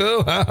 Governor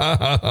who?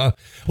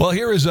 Well,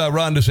 here is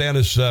Ron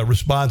DeSantis'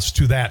 response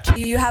to that.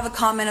 Do you have a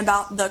comment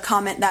about the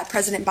comment that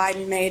President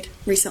Biden made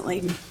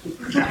recently?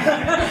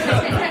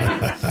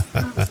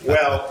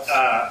 Well,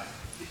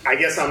 I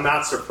guess I'm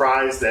not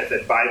surprised that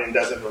Biden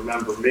doesn't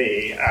remember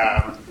me.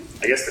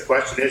 I guess the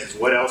question is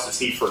what else has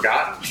he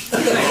forgotten?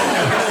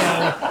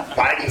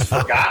 Biden's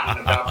forgotten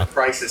about the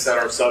crisis at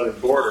our southern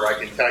border, I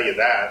can tell you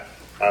that.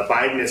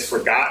 Biden has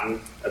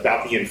forgotten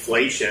about the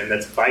inflation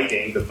that's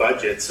biting the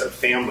budgets of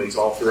families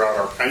all throughout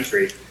our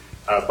country.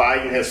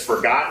 Biden has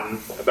forgotten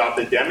about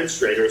the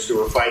demonstrators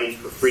who are fighting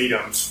for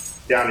freedom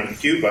down in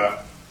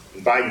Cuba.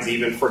 And Biden's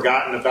even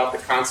forgotten about the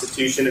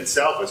Constitution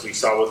itself, as we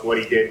saw with what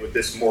he did with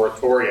this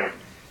moratorium.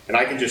 And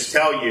I can just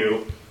tell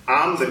you,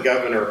 I'm the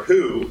governor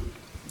who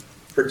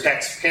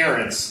protects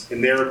parents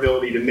in their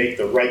ability to make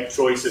the right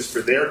choices for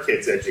their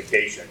kids'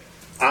 education.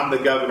 I'm the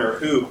governor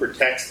who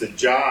protects the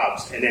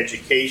jobs and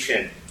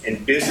education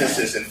and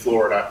businesses in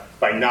Florida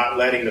by not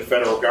letting the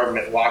federal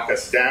government lock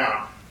us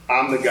down.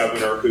 I'm the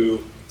governor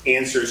who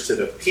answers to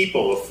the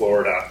people of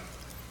Florida,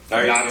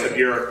 not to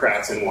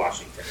bureaucrats in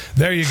Washington.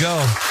 There you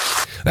go.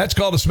 That's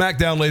called a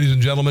smackdown, ladies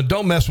and gentlemen.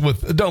 Don't mess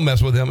with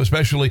him,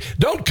 especially.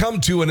 Don't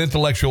come to an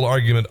intellectual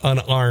argument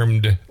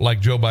unarmed like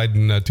Joe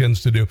Biden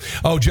tends to do.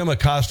 Oh, Jim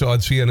Acosta on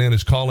CNN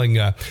is calling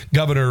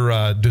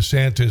Governor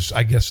DeSantis,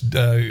 I guess,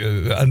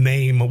 a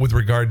name with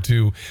regard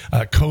to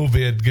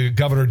COVID,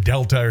 Governor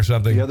Delta or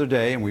something. The other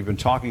day, and we've been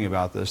talking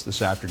about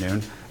this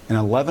afternoon, an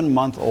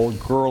 11-month-old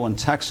girl in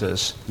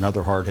Texas,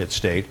 another hard-hit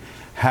state,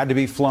 had to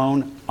be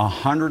flown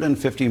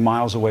 150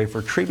 miles away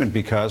for treatment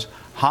because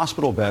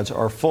hospital beds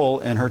are full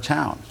in her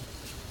town.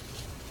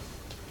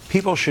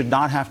 People should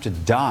not have to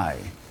die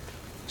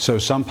so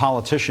some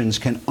politicians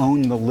can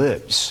own the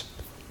libs.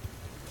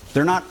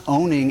 They're not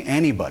owning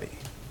anybody,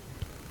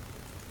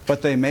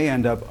 but they may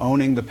end up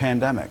owning the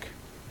pandemic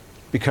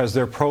because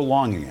they're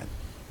prolonging it.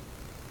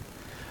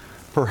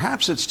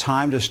 Perhaps it's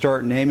time to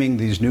start naming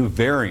these new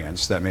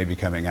variants that may be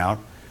coming out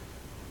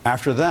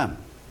after them.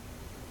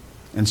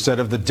 Instead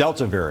of the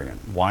Delta variant,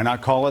 why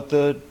not call it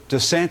the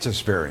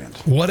DeSantis variant?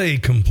 What a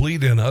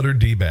complete and utter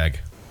D-bag.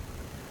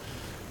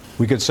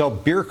 We could sell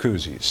beer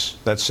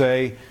koozies that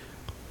say,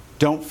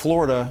 "Don't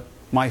Florida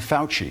my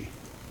Fauci,"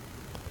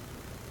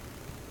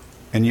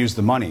 and use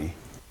the money.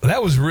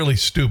 That was really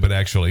stupid,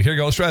 actually. Here you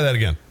go. Let's try that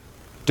again.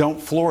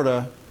 Don't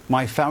Florida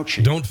my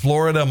Fauci. Don't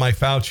Florida my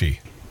Fauci.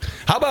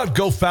 How about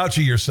go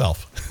Fauci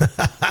yourself?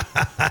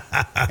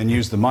 And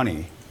use the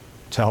money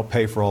to help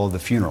pay for all of the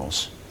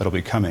funerals that'll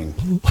be coming.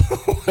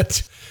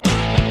 What?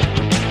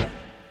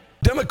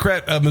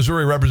 Democrat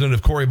Missouri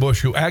Representative Cori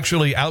Bush, who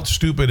actually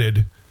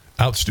outstupided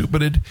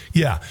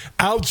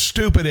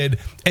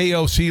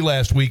AOC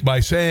last week by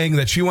saying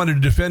that she wanted to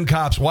defend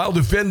cops while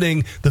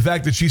defending the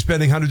fact that she's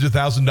spending hundreds of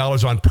thousands of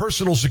dollars on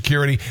personal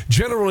security.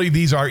 Generally,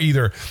 these are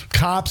either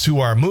cops who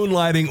are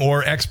moonlighting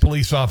or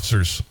ex-police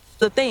officers.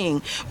 The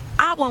thing,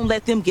 I won't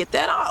let them get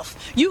that off.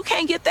 You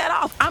can't get that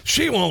off.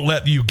 She won't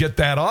let you get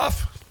that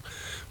off.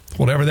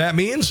 Whatever that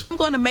means. I'm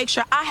going to make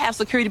sure I have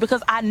security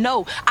because I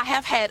know I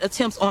have had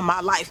attempts on my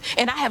life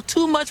and I have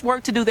too much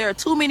work to do. There are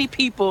too many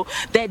people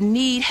that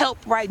need help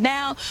right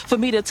now for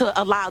me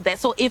to allow that.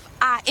 So if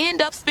I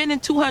end up spending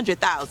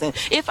 $200,000,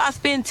 if I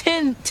spend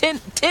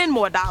 $10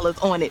 more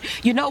on it,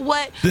 you know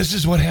what? This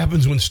is what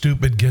happens when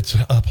stupid gets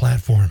a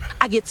platform.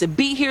 I get to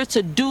be here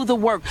to do the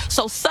work.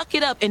 So suck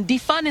it up, and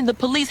defunding the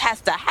police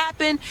has to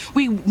happen.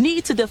 We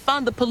need to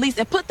defund the police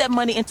and put that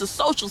money into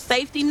social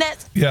safety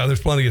nets. Yeah,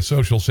 there's plenty of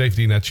social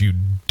safety nets, you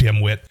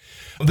dimwit.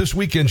 This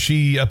weekend,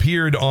 she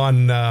appeared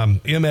on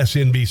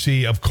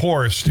MSNBC, of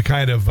course, to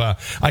kind of,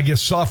 I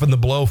guess, soften the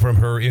blow from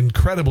her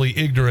incredibly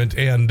ignorant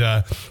and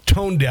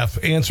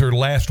tone-deaf answer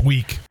last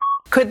week.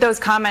 Could those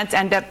comments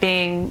end up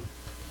being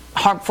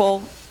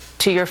harmful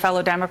to your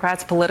fellow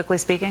Democrats, politically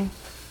speaking?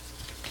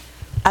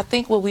 I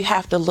think what we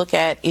have to look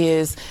at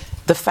is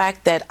the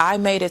fact that I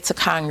made it to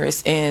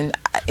Congress, and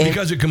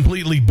Because it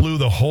completely blew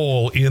the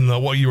hole in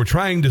what you were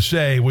trying to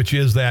say, which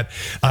is that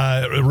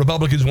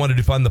Republicans wanted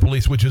to fund the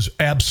police, which is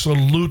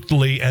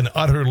absolutely and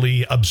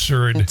utterly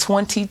absurd. In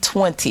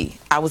 2020,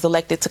 I was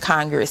elected to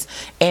Congress,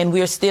 and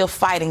we're still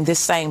fighting this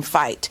same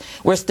fight.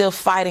 We're still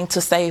fighting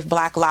to save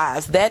black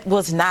lives. That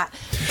was not...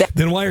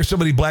 Then why are so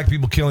many black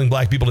people killing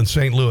black people in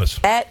St. Louis?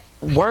 That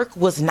work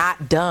was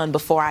not done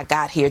before I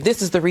got here.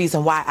 This is the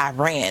reason why I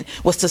ran,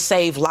 was to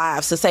save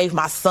lives, to save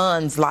my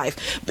son's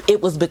life.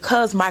 It was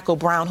because Michael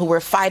Brown, who we're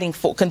fighting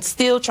for,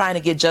 still trying to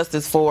get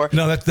justice for.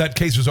 No, that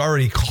case was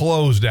already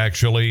closed,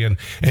 actually, and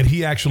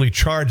he actually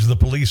charged the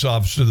police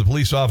officer. The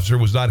police officer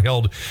was not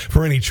held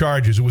for any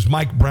charges. It was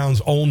Mike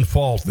Brown's own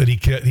fault that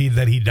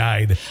he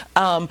died.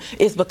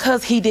 It's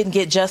because he didn't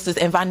get justice,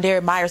 and Von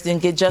Der Myers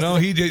didn't get justice. No,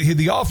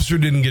 the officer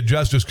didn't get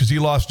justice because he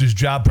lost his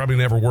job, probably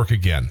never work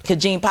again.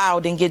 Kajim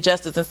Powell didn't get justice,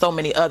 and so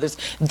many others.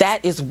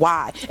 That is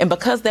why. And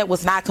because that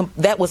was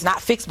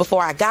not fixed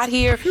before I got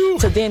here,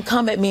 to then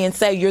come at me and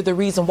say you're the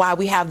reason why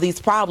we have these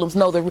problems.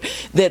 No,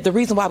 the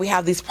reason why we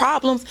have these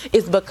problems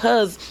is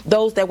because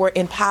those that were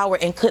in power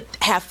and could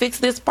have fixed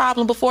this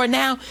problem before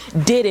now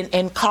didn't,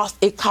 and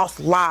it cost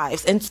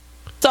lives. And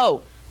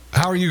so,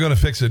 how are you going to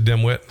fix it,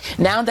 dimwit?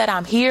 Now that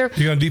I'm here,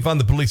 you're going to defund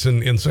the police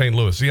in St.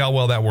 Louis. See how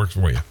well that works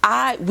for you.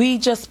 We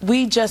just.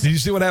 Did you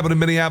see what happened in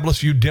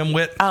Minneapolis, you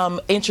dimwit?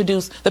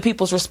 Introduced the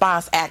People's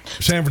Response Act.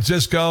 San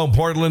Francisco,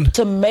 Portland.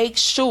 To make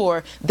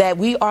sure that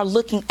we are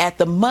looking at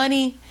the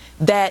money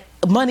that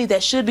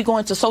should be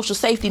going to social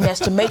safety nets,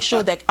 to make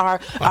sure that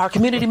our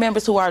community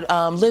members who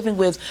are living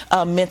with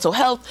mental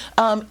health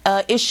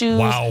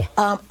issues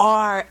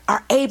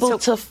are able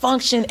to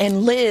function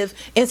and live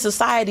in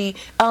society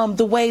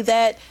the way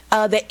that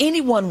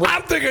anyone would.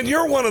 I'm thinking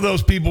you're one of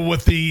those people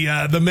with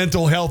the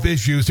mental health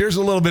issues. Here's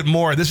a little bit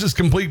more. This is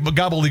complete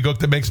gobbledygook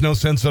that makes no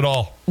sense at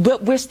all.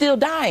 But we're still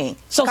dying,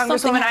 so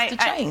something has to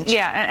change.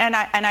 And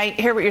I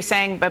hear what you're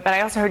saying, but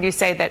I also heard you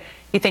say that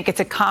you think it's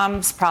a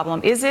comms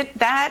problem. Is it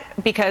that?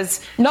 Because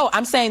no,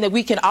 I'm saying that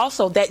we can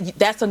also,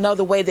 that's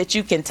another way that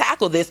you can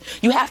tackle this.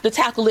 You have to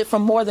tackle it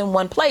from more than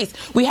one place.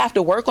 We have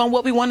to work on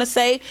what we want to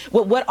say,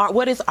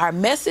 what is our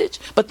message,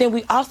 but then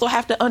we also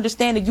have to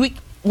understand that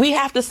we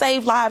have to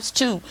save lives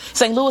too.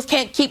 St. Louis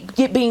can't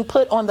keep being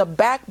put on the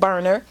back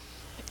burner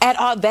at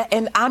all that,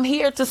 and I'm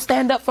here to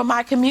stand up for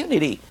my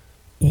community.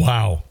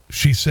 Wow,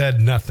 she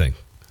said nothing.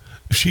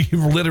 She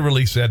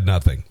literally said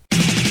nothing.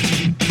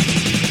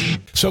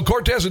 So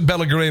Cortez and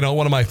Pellegrino,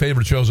 one of my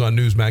favorite shows on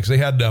Newsmax, they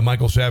had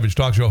Michael Savage,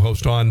 talk show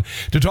host, on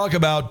to talk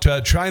about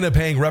China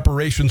paying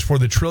reparations for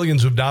the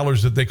trillions of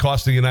dollars that they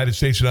cost the United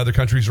States and other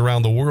countries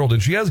around the world.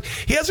 And he has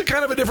a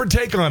kind of a different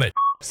take on it.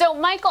 So,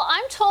 Michael,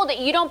 I'm told that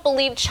you don't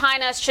believe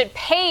China should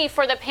pay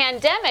for the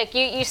pandemic.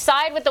 You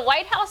side with the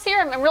White House here?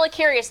 I'm really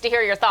curious to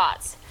hear your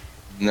thoughts.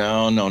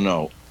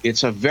 No.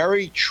 It's a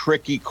very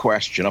tricky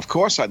question. Of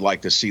course, I'd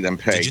like to see them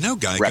pay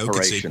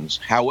reparations.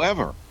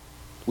 However,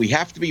 we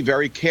have to be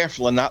very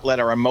careful and not let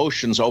our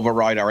emotions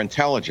override our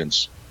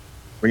intelligence.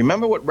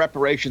 Remember what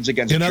reparations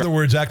against... In other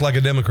words, act like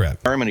a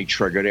Democrat. Germany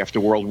triggered after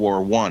World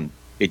War I.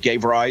 It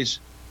gave rise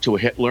to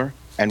Hitler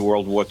and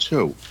World War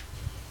II.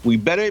 We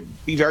better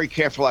be very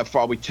careful how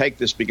far we take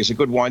this, because it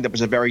could wind up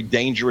as a very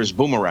dangerous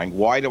boomerang.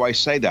 Why do I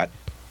say that?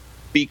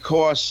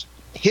 Because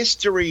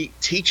history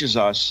teaches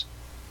us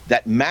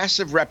that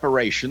massive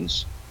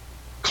reparations,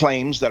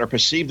 claims that are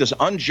perceived as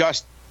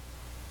unjust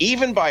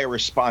even by a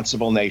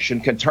responsible nation,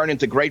 can turn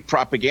into great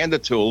propaganda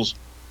tools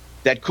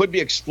that could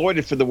be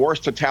exploited for the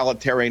worst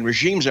totalitarian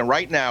regimes. And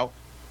right now,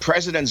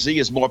 President Xi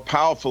is more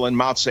powerful than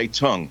Mao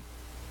Zedong,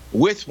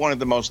 with one of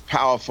the most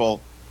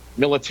powerful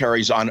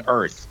militaries on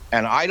earth.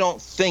 And I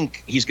don't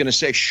think he's going to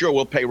say, sure,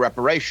 we'll pay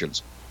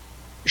reparations.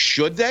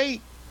 Should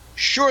they?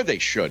 Sure they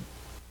should.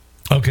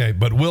 Okay,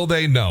 but will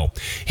they? No.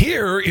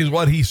 Here is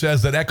what he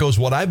says that echoes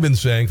what I've been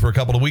saying for a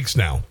couple of weeks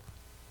now.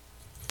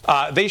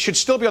 They should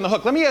still be on the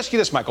hook. Let me ask you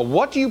this, Michael.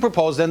 What do you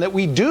propose then that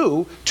we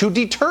do to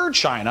deter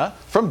China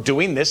from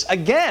doing this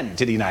again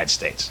to the United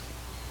States?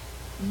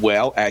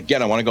 Well,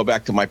 again, I want to go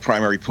back to my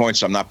primary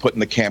points. I'm not putting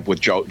the camp with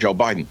Joe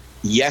Biden.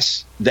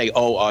 Yes, they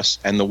owe us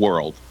and the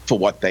world for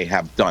what they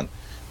have done,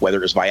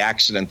 whether it's by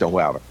accident or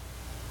whatever.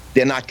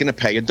 They're not going to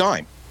pay a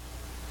dime.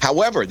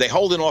 However, they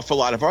hold an awful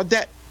lot of our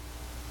debt.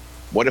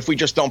 What if we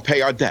just don't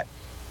pay our debt?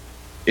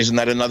 Isn't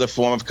that another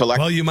form of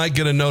collection? Well, you might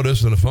get a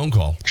notice and a phone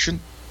call.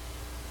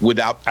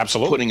 Without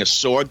putting a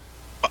sword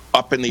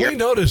up in the air. We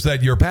noticed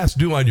that you're past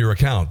due on your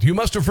account. You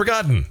must have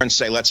forgotten. And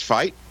say, let's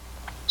fight.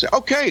 Say,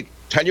 okay,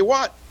 tell you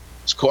what,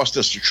 it's cost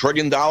us $1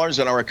 trillion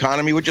in our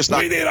economy. We're just not.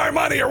 We need our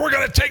money or we're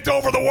going to take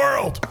over the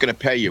world. Not going to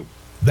pay you.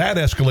 That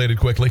escalated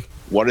quickly.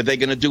 What are they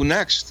going to do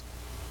next?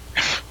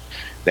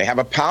 They have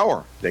a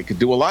power. They could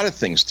do a lot of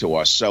things to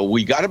us. So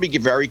we got to be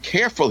very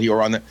careful here.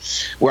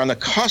 We're on the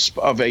cusp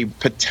of a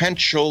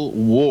potential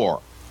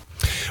war.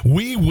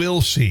 We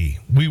will see.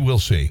 We will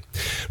see.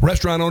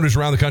 Restaurant owners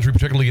around the country,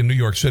 particularly in New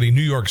York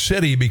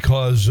City,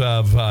 because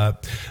of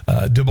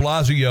de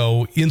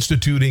Blasio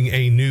instituting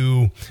a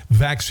new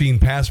vaccine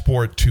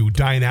passport to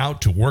dine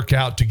out, to work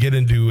out, to get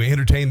into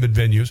entertainment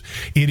venues.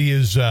 It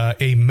is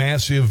a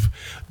massive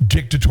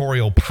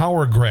dictatorial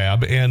power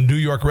grab, and New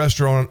York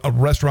restaurant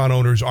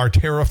owners are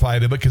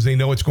terrified of it because they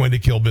know it's going to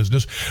kill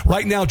business.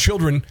 Right now,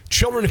 children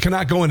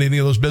cannot go into any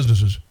of those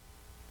businesses.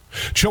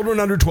 Children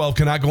under 12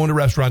 cannot go into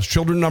restaurants.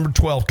 Children under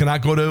 12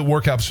 cannot go to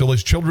workout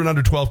facilities. Children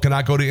under 12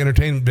 cannot go to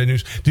entertainment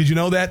venues. Did you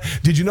know that?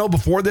 Did you know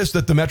before this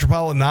that the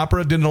Metropolitan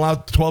Opera didn't allow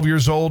 12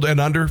 years old and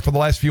under for the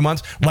last few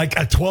months? Like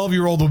a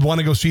 12-year-old would want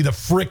to go see the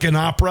frickin'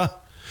 opera?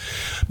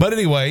 But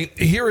anyway,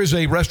 here is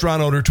a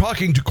restaurant owner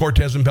talking to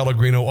Cortez and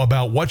Pellegrino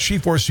about what she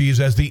foresees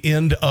as the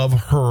end of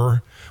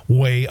her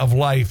way of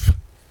life.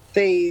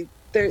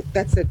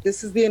 That's it.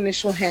 This is the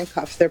initial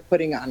handcuffs they're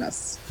putting on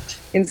us.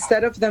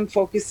 Instead of them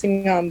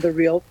focusing on the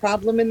real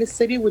problem in the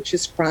city, which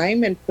is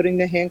crime, and putting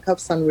the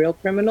handcuffs on real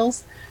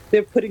criminals,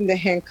 they're putting the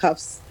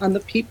handcuffs on the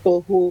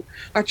people who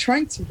are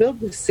trying to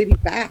build the city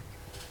back.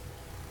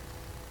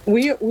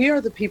 We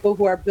are the people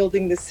who are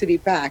building the city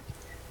back,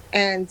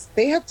 and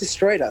they have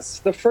destroyed us.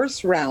 The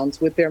first round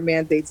with their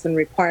mandates and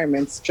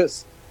requirements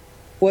just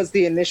was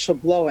the initial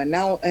blow, and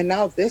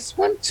now this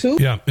one too.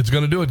 Yeah, it's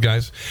going to do it,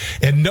 guys,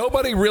 and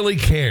nobody really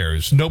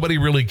cares. Nobody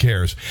really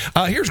cares.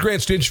 Here's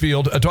Grant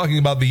Stinchfield talking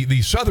about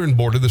the southern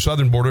border. The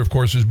southern border, of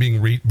course, is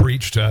being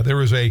breached. There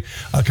was a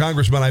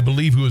congressman, I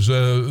believe, who was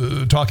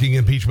talking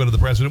impeachment of the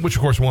president, which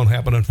of course won't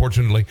happen,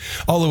 unfortunately.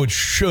 Although it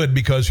should,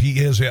 because he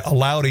has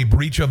allowed a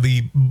breach of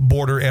the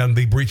border and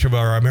the breach of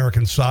our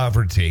American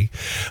sovereignty.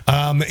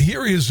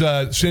 Here is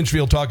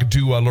Stinchfield talking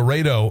to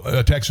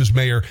Laredo, Texas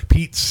Mayor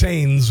Pete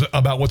Saenz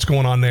about what's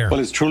going on there. Well,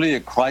 it's truly a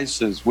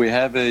crisis. We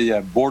have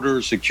a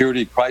border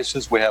security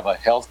crisis, we have a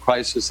health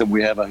crisis, and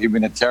we have a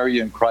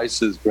humanitarian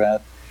crisis,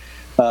 Grant.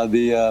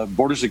 The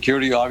border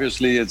security,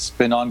 obviously, it's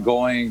been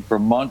ongoing for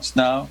months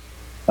now.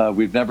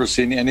 We've never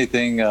seen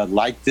anything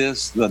like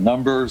this. The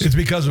numbers... It's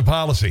because of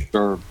policy.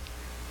 ...are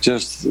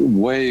just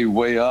way,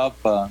 way up.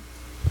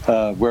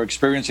 We're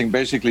experiencing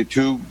basically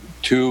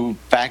two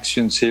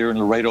factions here in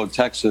Laredo,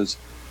 Texas.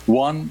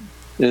 One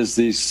is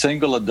the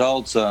single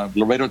adults.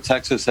 Laredo,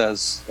 Texas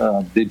has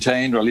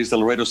detained, or at least the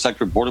Laredo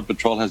Sector Border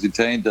Patrol has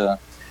detained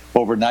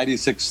over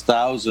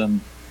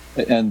 96,000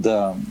 and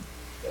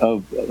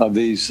of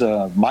these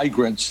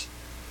migrants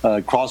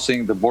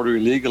crossing the border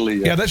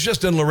illegally. Yeah, that's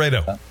just in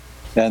Laredo.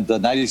 And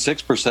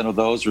 96% of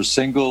those are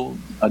single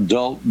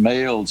adult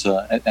males,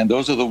 and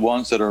those are the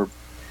ones that are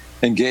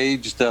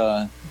engaged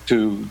to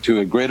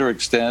a greater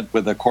extent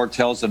with the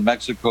cartels in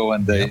Mexico,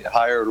 and they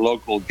hire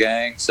local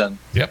gangs, and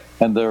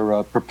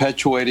they're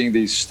perpetuating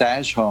these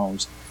stash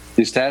homes.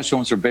 These stash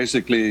homes are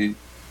basically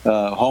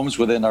homes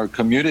within our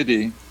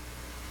community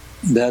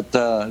that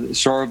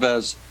serve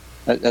as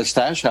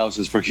stash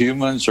houses for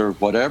humans or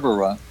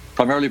whatever,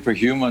 primarily for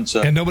humans.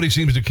 And nobody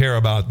seems to care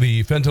about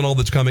the fentanyl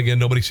that's coming in.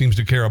 Nobody seems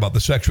to care about the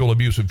sexual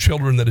abuse of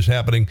children that is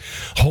happening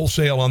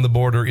wholesale on the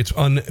border. It's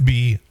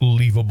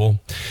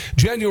unbelievable.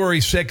 January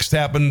 6th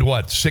happened,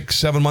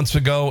 6-7 months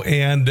ago,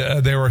 and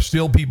there are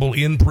still people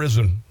in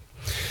prison.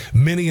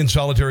 Many in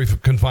solitary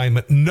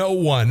confinement. No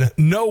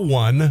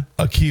one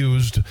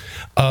accused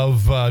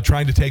of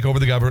trying to take over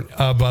the government,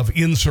 of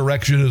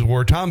insurrection, as it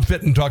were. Tom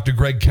Fitton talked to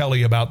Greg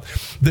Kelly about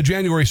the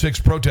January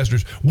 6th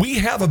protesters. We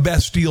have a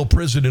Bastille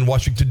prison in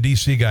Washington,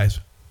 D.C., guys.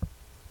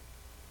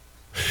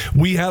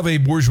 We have a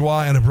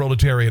bourgeois and a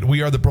proletariat.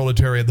 We are the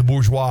proletariat. The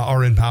bourgeois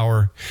are in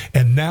power.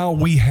 And now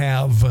we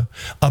have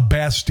a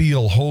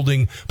Bastille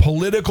holding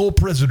political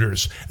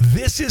prisoners.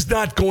 This is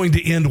not going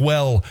to end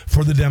well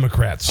for the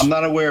Democrats. I'm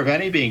not aware of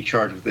any being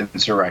charged with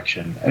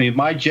insurrection. I mean,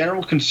 my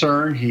general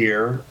concern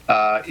here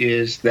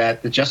is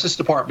that the Justice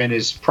Department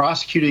is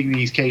prosecuting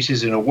these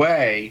cases in a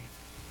way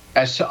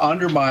as to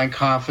undermine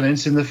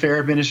confidence in the fair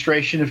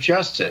administration of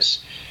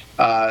justice.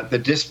 The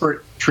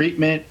disparate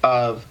treatment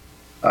of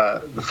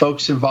the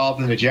folks involved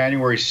in the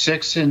January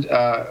 6th and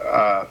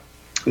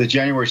the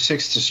January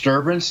 6th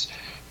disturbance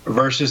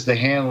versus the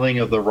handling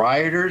of the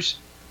rioters.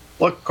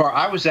 Look, Carl,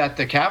 I was at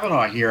the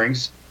Kavanaugh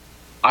hearings.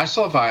 I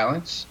saw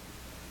violence.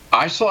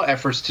 I saw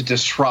efforts to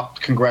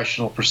disrupt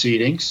congressional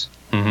proceedings.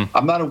 Mm-hmm.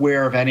 I'm not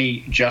aware of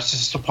any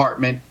Justice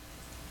Department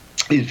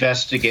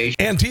investigation.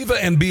 Antifa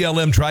and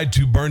BLM tried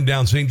to burn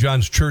down St.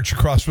 John's Church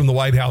across from the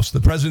White House. The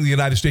president of the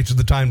United States at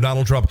the time,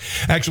 Donald Trump,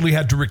 actually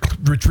had to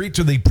retreat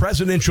to the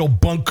presidential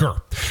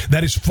bunker.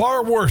 That is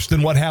far worse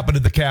than what happened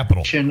at the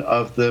Capitol.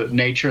 Of the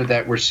nature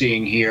that we're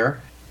seeing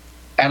here.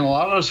 And a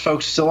lot of those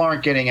folks still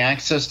aren't getting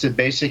access to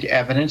basic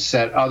evidence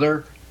that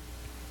other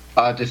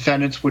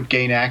defendants would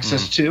gain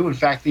access to. In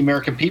fact, the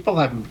American people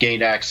haven't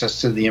gained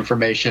access to the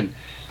information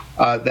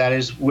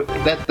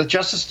that the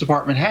Justice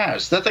Department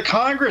has, that the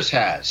Congress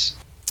has.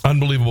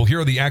 Unbelievable.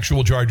 Here are the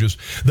actual charges.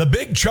 The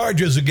big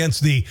charges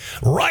against the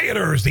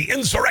rioters, the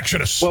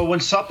insurrectionists. Well, when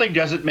something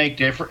doesn't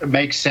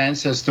make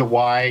sense as to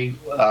why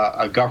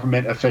a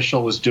government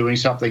official was doing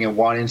something in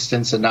one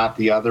instance and not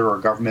the other, or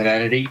government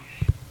entity,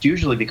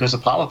 usually because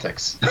of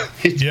politics.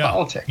 It's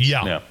politics.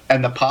 Yeah.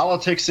 And the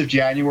politics of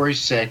January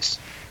 6th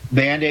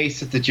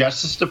mandates that the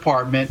Justice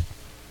Department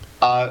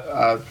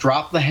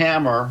drop the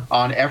hammer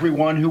on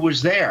everyone who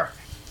was there.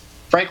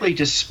 Frankly,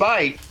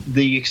 despite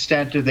the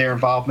extent of their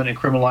involvement in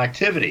criminal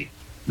activity,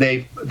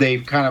 they've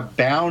kind of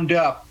bound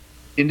up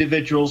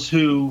individuals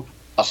who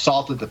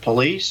assaulted the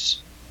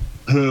police,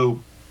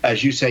 who,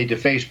 as you say,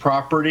 defaced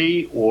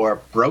property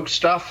or broke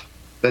stuff.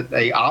 That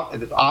they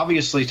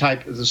obviously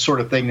type the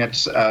sort of thing that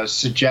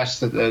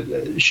suggests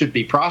that should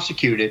be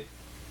prosecuted.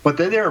 But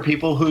then there are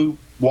people who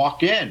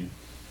walked in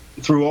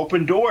through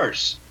open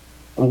doors.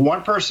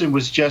 One person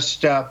was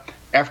just,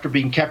 after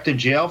being kept in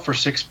jail for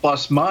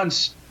 6+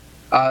 months,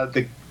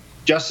 the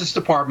Justice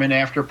Department,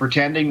 after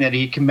pretending that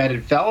he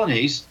committed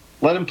felonies,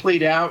 let him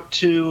plead out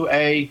to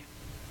a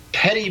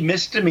petty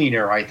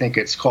misdemeanor, I think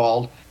it's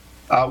called,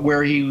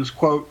 where he was,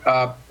 quote,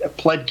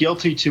 pled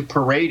guilty to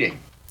parading.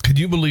 Could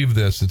you believe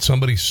this, that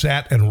somebody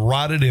sat and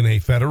rotted in a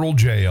federal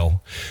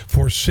jail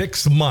for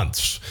 6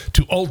 months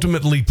to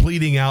ultimately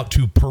pleading out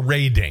to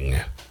parading?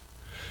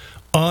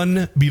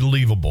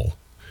 Unbelievable.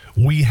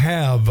 We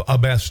have a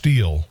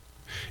Bastille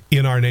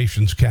in our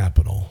nation's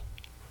capital.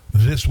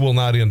 This will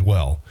not end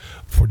well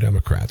for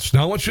Democrats.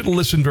 Now, I want you to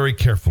listen very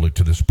carefully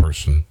to this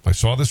person. I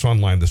saw this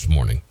online this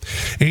morning.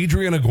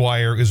 Adrian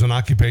Aguirre is an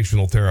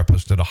occupational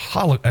therapist at a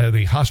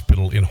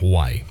hospital in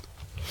Hawaii.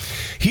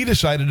 He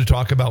decided to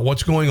talk about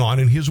what's going on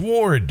in his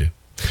ward.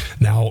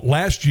 Now,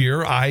 last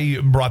year, I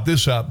brought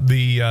this up.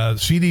 The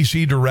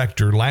CDC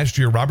director last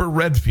year, Robert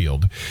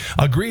Redfield,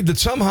 agreed that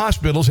some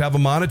hospitals have a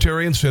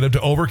monetary incentive to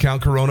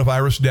overcount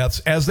coronavirus deaths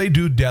as they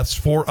do deaths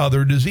for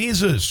other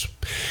diseases.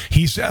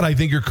 He said, I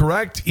think you're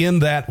correct in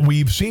that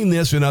we've seen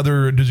this in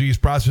other disease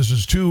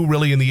processes too,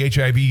 really in the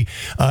HIV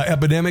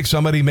epidemic.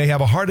 Somebody may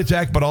have a heart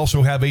attack but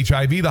also have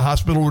HIV. The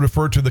hospital would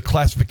refer to the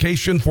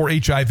classification for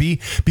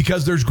HIV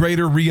because there's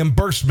greater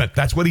reimbursement.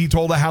 That's what he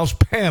told a House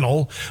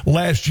panel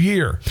last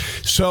year.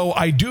 So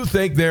I do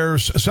think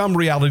there's some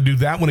reality to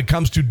that when it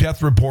comes to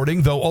death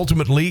reporting, though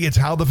ultimately it's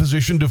how the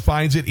physician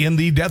defines it in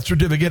the death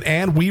certificate,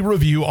 and we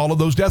review all of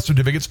those death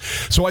certificates.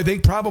 So I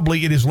think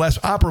probably it is less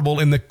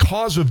operable in the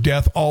cause of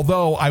death,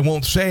 although I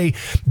won't say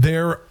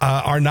there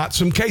are not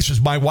some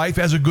cases. My wife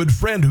has a good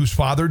friend whose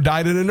father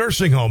died in a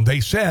nursing home. They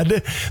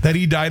said that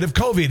he died of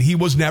COVID. He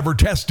was never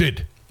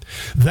tested.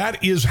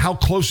 That is how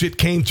close it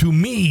came to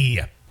me.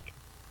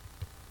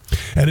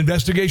 An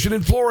investigation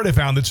in Florida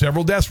found that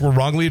several deaths were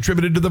wrongly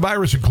attributed to the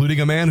virus, including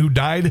a man who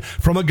died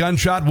from a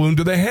gunshot wound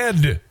to the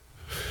head.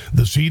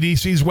 The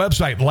CDC's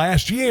website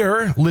last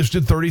year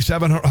listed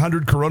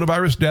 3,700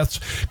 coronavirus deaths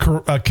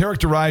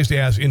characterized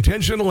as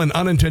intentional and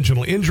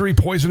unintentional injury,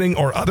 poisoning,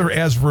 or other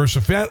adverse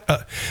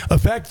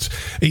effects.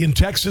 In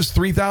Texas,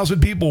 3,000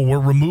 people were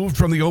removed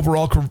from the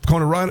overall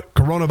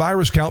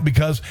coronavirus count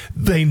because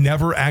they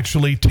never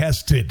actually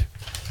tested.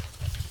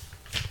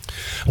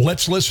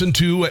 Let's listen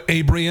to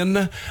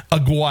Adrian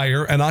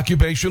Aguirre, an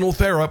occupational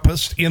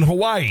therapist in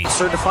Hawaii.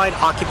 Certified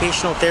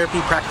occupational therapy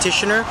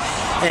practitioner,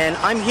 and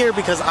I'm here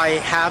because I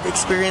have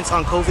experience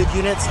on COVID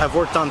units. I've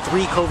worked on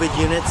 3 COVID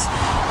units,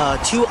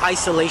 2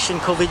 isolation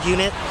COVID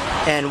unit,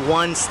 and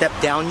 1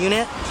 step-down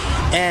unit.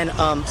 And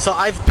so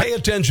Pay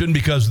attention,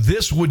 because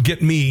this would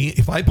get me,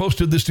 if I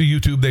posted this to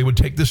YouTube, they would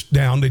take this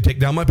down. They'd take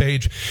down my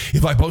page.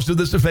 If I posted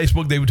this to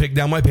Facebook, they would take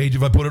down my page.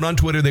 If I put it on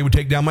Twitter, they would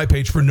take down my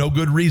page for no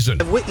good reason.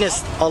 I've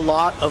witnessed a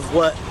lot of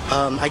what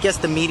I guess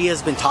the media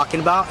has been talking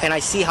about, and I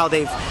see how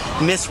they've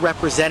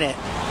misrepresented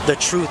the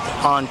truth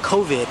on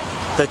COVID,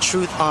 the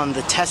truth on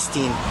the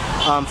testing.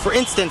 For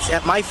instance,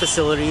 at my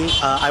facility,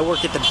 I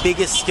work at the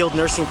biggest skilled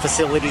nursing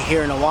facility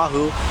here in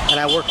Oahu, and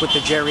I work with the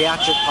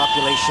geriatric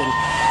population.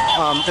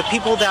 The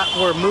people that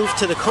were moved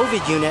to the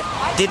COVID unit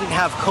didn't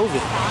have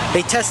COVID.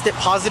 They tested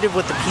positive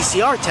with the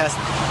PCR test,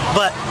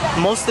 but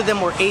most of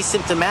them were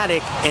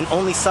asymptomatic and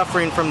only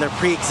suffering from their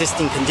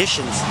pre-existing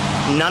conditions.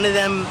 None of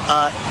them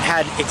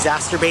had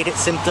exacerbated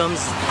symptoms.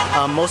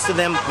 Most of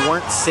them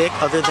weren't sick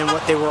other than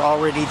what they were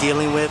already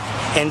dealing with: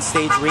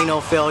 end-stage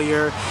renal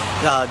failure,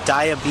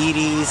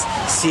 diabetes,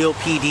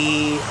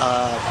 COPD,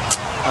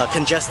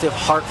 congestive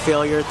heart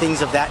failure,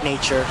 things of that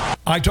nature.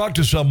 I talked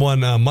to someone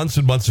months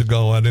and months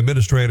ago, an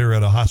administrator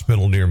at a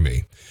hospital near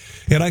me.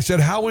 And I said,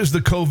 how is the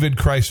COVID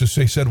crisis?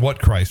 They said, what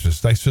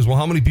crisis? I said, well,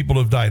 how many people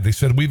have died? They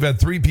said, we've had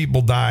 3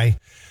 people die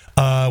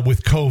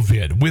with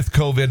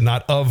COVID,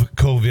 not of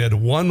COVID.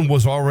 1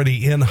 was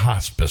already in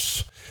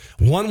hospice.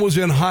 1 was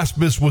in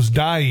hospice, was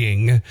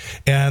dying,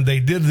 and they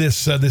did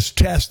this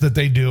test that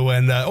they do,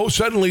 and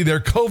suddenly they're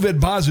COVID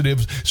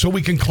positives, so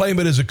we can claim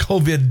it as a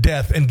COVID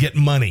death and get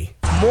money.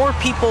 More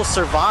people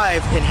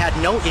survived and had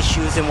no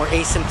issues and were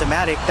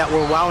asymptomatic that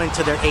were well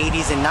into their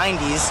 80s and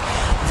 90s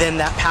than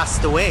that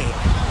passed away.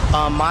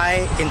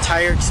 My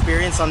entire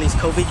experience on these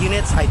COVID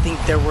units, I think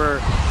there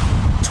were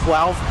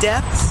 12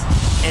 deaths,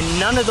 and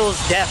none of those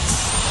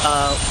deaths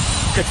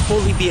could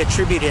fully be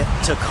attributed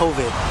to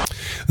COVID.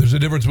 There's a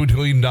difference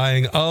between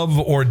dying of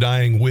or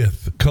dying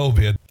with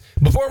COVID.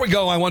 Before we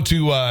go, I want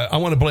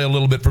to play a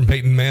little bit from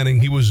Peyton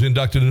Manning. He was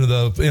inducted into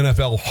the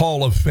NFL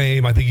Hall of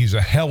Fame. I think he's a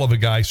hell of a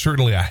guy,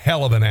 certainly a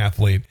hell of an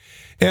athlete.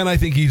 And I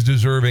think he's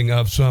deserving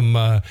of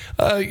some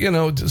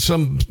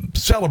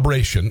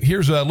celebration.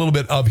 Here's a little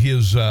bit of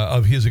his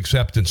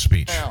acceptance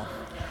speech. Now,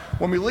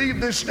 when we leave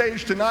this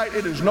stage tonight,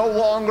 it is no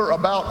longer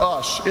about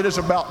us. It is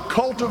about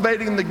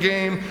cultivating the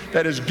game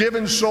that has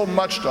given so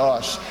much to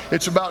us.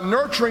 It's about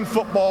nurturing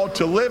football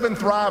to live and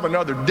thrive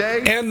another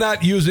day. And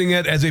not using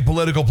it as a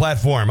political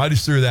platform. I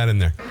just threw that in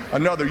there.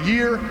 Another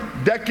year,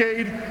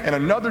 decade, and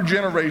another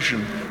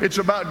generation. It's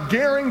about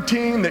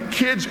guaranteeing that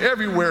kids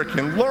everywhere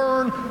can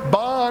learn,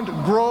 bond,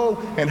 grow,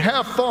 and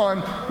have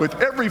fun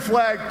with every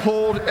flag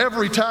pulled,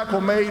 every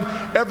tackle made,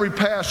 every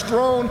pass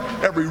thrown,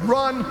 every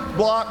run,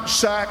 block,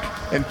 sack,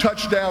 and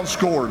touchdown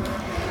scored.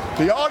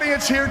 The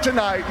audience here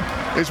tonight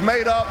is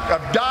made up of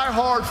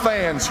die-hard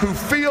fans who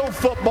feel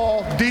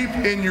football deep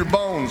in your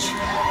bones.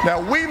 Now,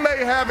 we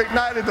may have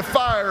ignited the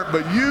fire,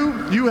 but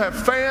you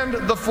have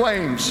fanned the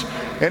flames.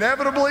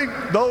 Inevitably,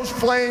 those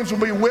flames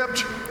will be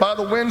whipped by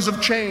the winds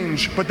of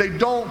change, but they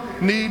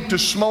don't need to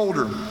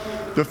smolder.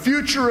 The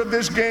future of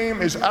this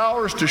game is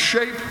ours to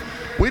shape.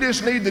 We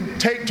just need to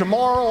take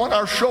tomorrow on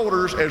our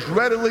shoulders as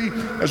readily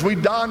as we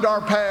donned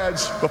our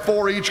pads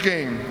before each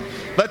game.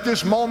 Let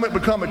this moment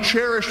become a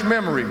cherished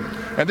memory.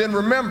 And then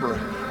remember,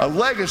 a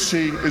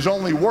legacy is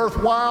only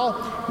worthwhile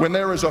when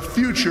there is a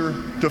future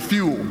to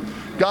fuel.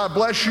 God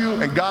bless you,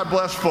 and God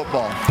bless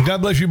football.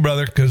 God bless you,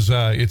 brother, because you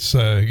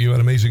had an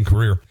amazing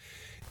career.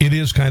 It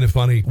is kind of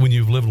funny when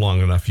you've lived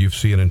long enough, you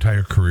see an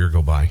entire career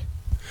go by.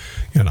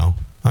 You know,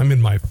 I'm in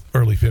my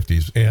early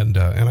 50s, and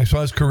I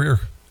saw his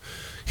career.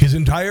 His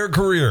entire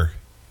career.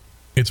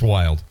 It's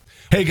wild.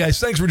 Hey, guys,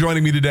 thanks for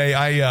joining me today.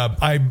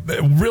 I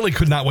really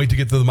could not wait to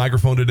get to the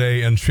microphone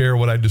today and share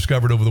what I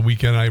discovered over the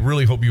weekend. I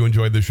really hope you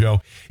enjoyed the show.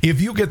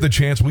 If you get the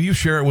chance, will you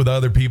share it with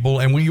other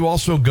people? And will you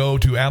also go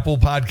to Apple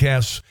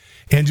Podcasts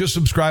and just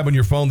subscribe on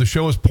your phone? The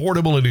show is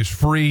portable. It is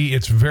free.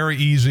 It's very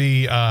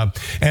easy. And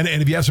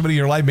if you have somebody in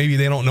your life, maybe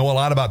they don't know a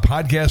lot about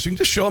podcasting,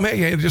 just show them,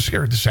 hey, just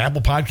here, this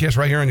Apple Podcast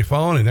right here on your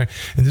phone, and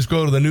just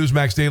go to the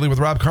Newsmax Daily with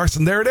Rob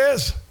Carson. There it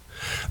is.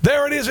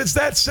 There it is. It's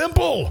that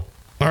simple.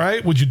 All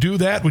right. Would you do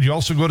that? Would you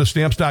also go to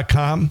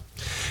Stamps.com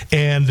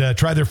and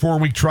try their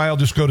 4-week trial?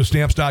 Just go to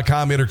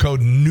Stamps.com, enter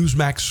code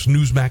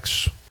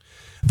Newsmax.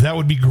 That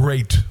would be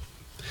great.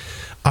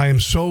 I am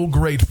so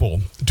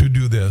grateful to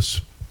do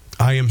this.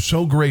 I am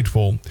so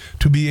grateful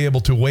to be able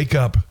to wake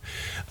up,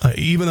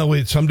 even though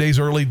it's some days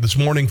early, this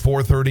morning,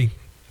 4:30,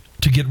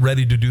 to get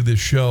ready to do this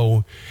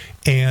show.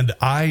 And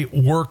I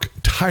work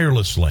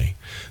tirelessly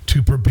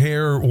to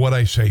prepare what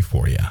I say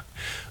for you.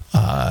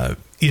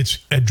 It's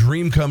a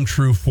dream come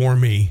true for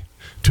me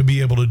to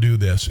be able to do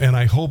this. And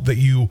I hope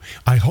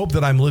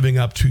that I'm living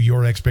up to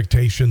your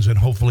expectations and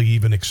hopefully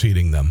even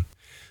exceeding them.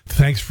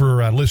 Thanks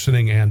for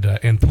listening,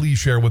 and please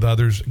share with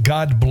others.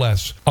 God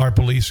bless our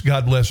police.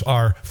 God bless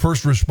our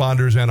first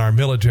responders and our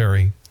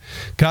military.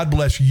 God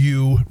bless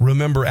you.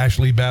 Remember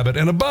Ashley Babbitt.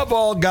 And above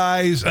all,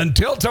 guys,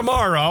 until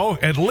tomorrow,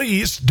 at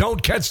least,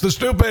 don't catch the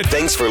stupid.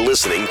 Thanks for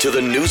listening to the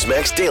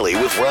Newsmax Daily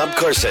with Rob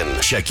Carson.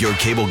 Check your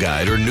cable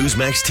guide or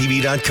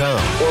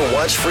NewsmaxTV.com or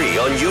watch free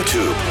on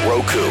YouTube,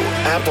 Roku,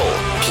 Apple,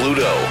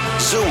 Pluto,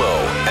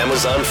 Zumo,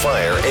 Amazon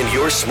Fire, and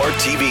your smart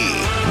TV.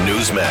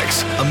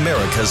 Newsmax,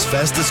 America's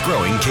fastest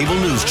growing cable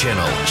news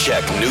channel.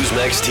 Check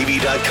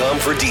NewsmaxTV.com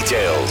for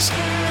details.